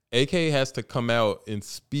 AK has to come out and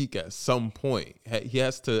speak at some point. He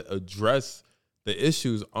has to address the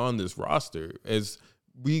issues on this roster as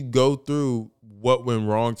we go through what went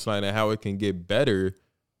wrong tonight and how it can get better.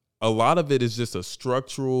 a lot of it is just a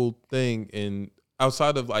structural thing, and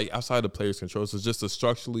outside of players' control, so it's just a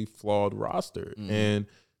structurally flawed roster. And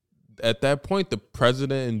at that point, the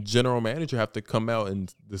president and general manager have to come out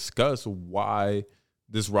and discuss why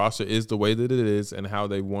this roster is the way that it is and how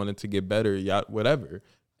they want it to get better, whatever.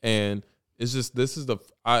 And it's just,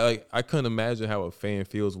 I couldn't imagine how a fan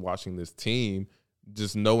feels watching this team,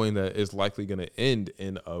 just knowing that it's likely going to end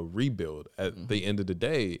in a rebuild at the end of the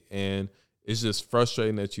day. And it's just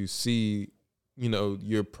frustrating that you see,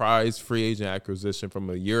 your prized free agent acquisition from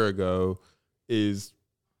a year ago is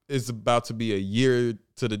about to be a year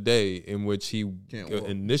to the day in which he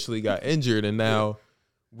initially got injured, and now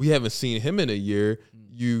we haven't seen him in a year.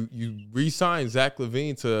 You re-signed Zach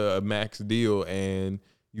LaVine to a max deal, and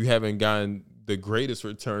you haven't gotten the greatest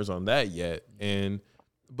returns on that yet.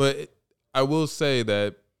 But I will say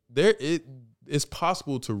that it's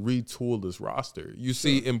possible to retool this roster. You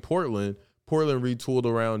see in Portland retooled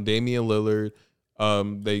around Damian Lillard.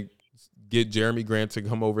 They get Jeremy Grant to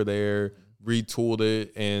come over there, retooled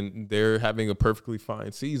it, and they're having a perfectly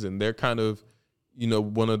fine season. They're kind of,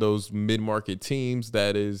 one of those mid-market teams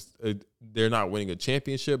that is, they're not winning a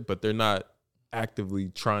championship, but they're not actively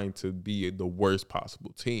trying to be the worst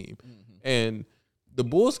possible team. And the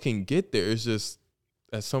Bulls can get there. It's just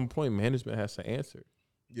at some point management has to answer.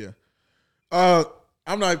 Yeah.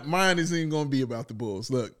 Mine isn't even going to be about the Bulls.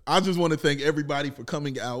 Look, I just want to thank everybody for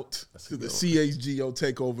coming out to the CHGO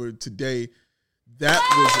takeover today. That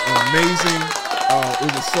was amazing.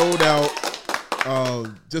 It was sold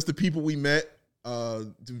out. Just the people we met,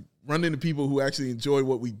 to run into people who actually enjoy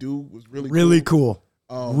what we do was really cool.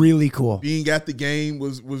 Really cool. Being at the game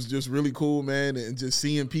was just really cool, man. And just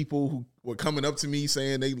seeing people who were coming up to me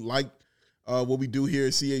saying they like what we do here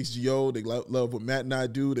at CHGO. They love what Matt and I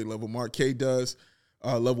do. They love what Mark K does.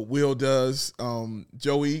 Love what Will does.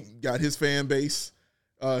 Joey got his fan base.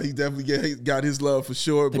 He definitely got his love for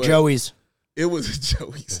sure. The Joeys. It was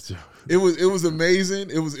Joey's. It was amazing.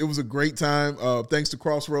 It was a great time. Thanks to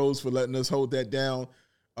Crossroads for letting us hold that down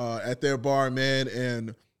at their bar, man.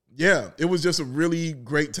 And yeah, it was just a really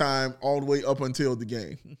great time all the way up until the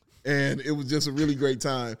game. And it was just a really great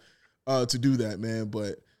time to do that, man.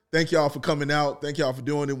 But thank y'all for coming out. Thank y'all for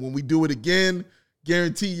doing it. When we do it again,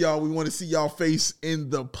 guarantee y'all we want to see y'all face in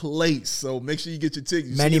the place. So make sure you get your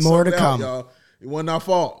tickets. Many more to come. Y'all. It wasn't our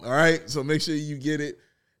fault, all right? So make sure you get it.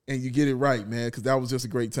 And you get it right, man, because that was just a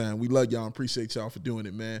great time. We love y'all and appreciate y'all for doing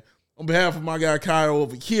it, man. On behalf of my guy Kyle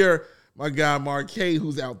over here, my guy Mark K,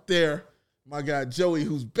 who's out there, my guy Joey,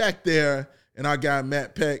 who's back there, and our guy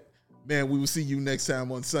Matt Peck, man, we will see you next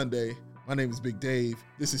time on Sunday. My name is Big Dave.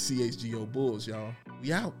 This is CHGO Bulls, y'all.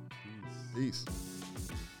 We out. Peace.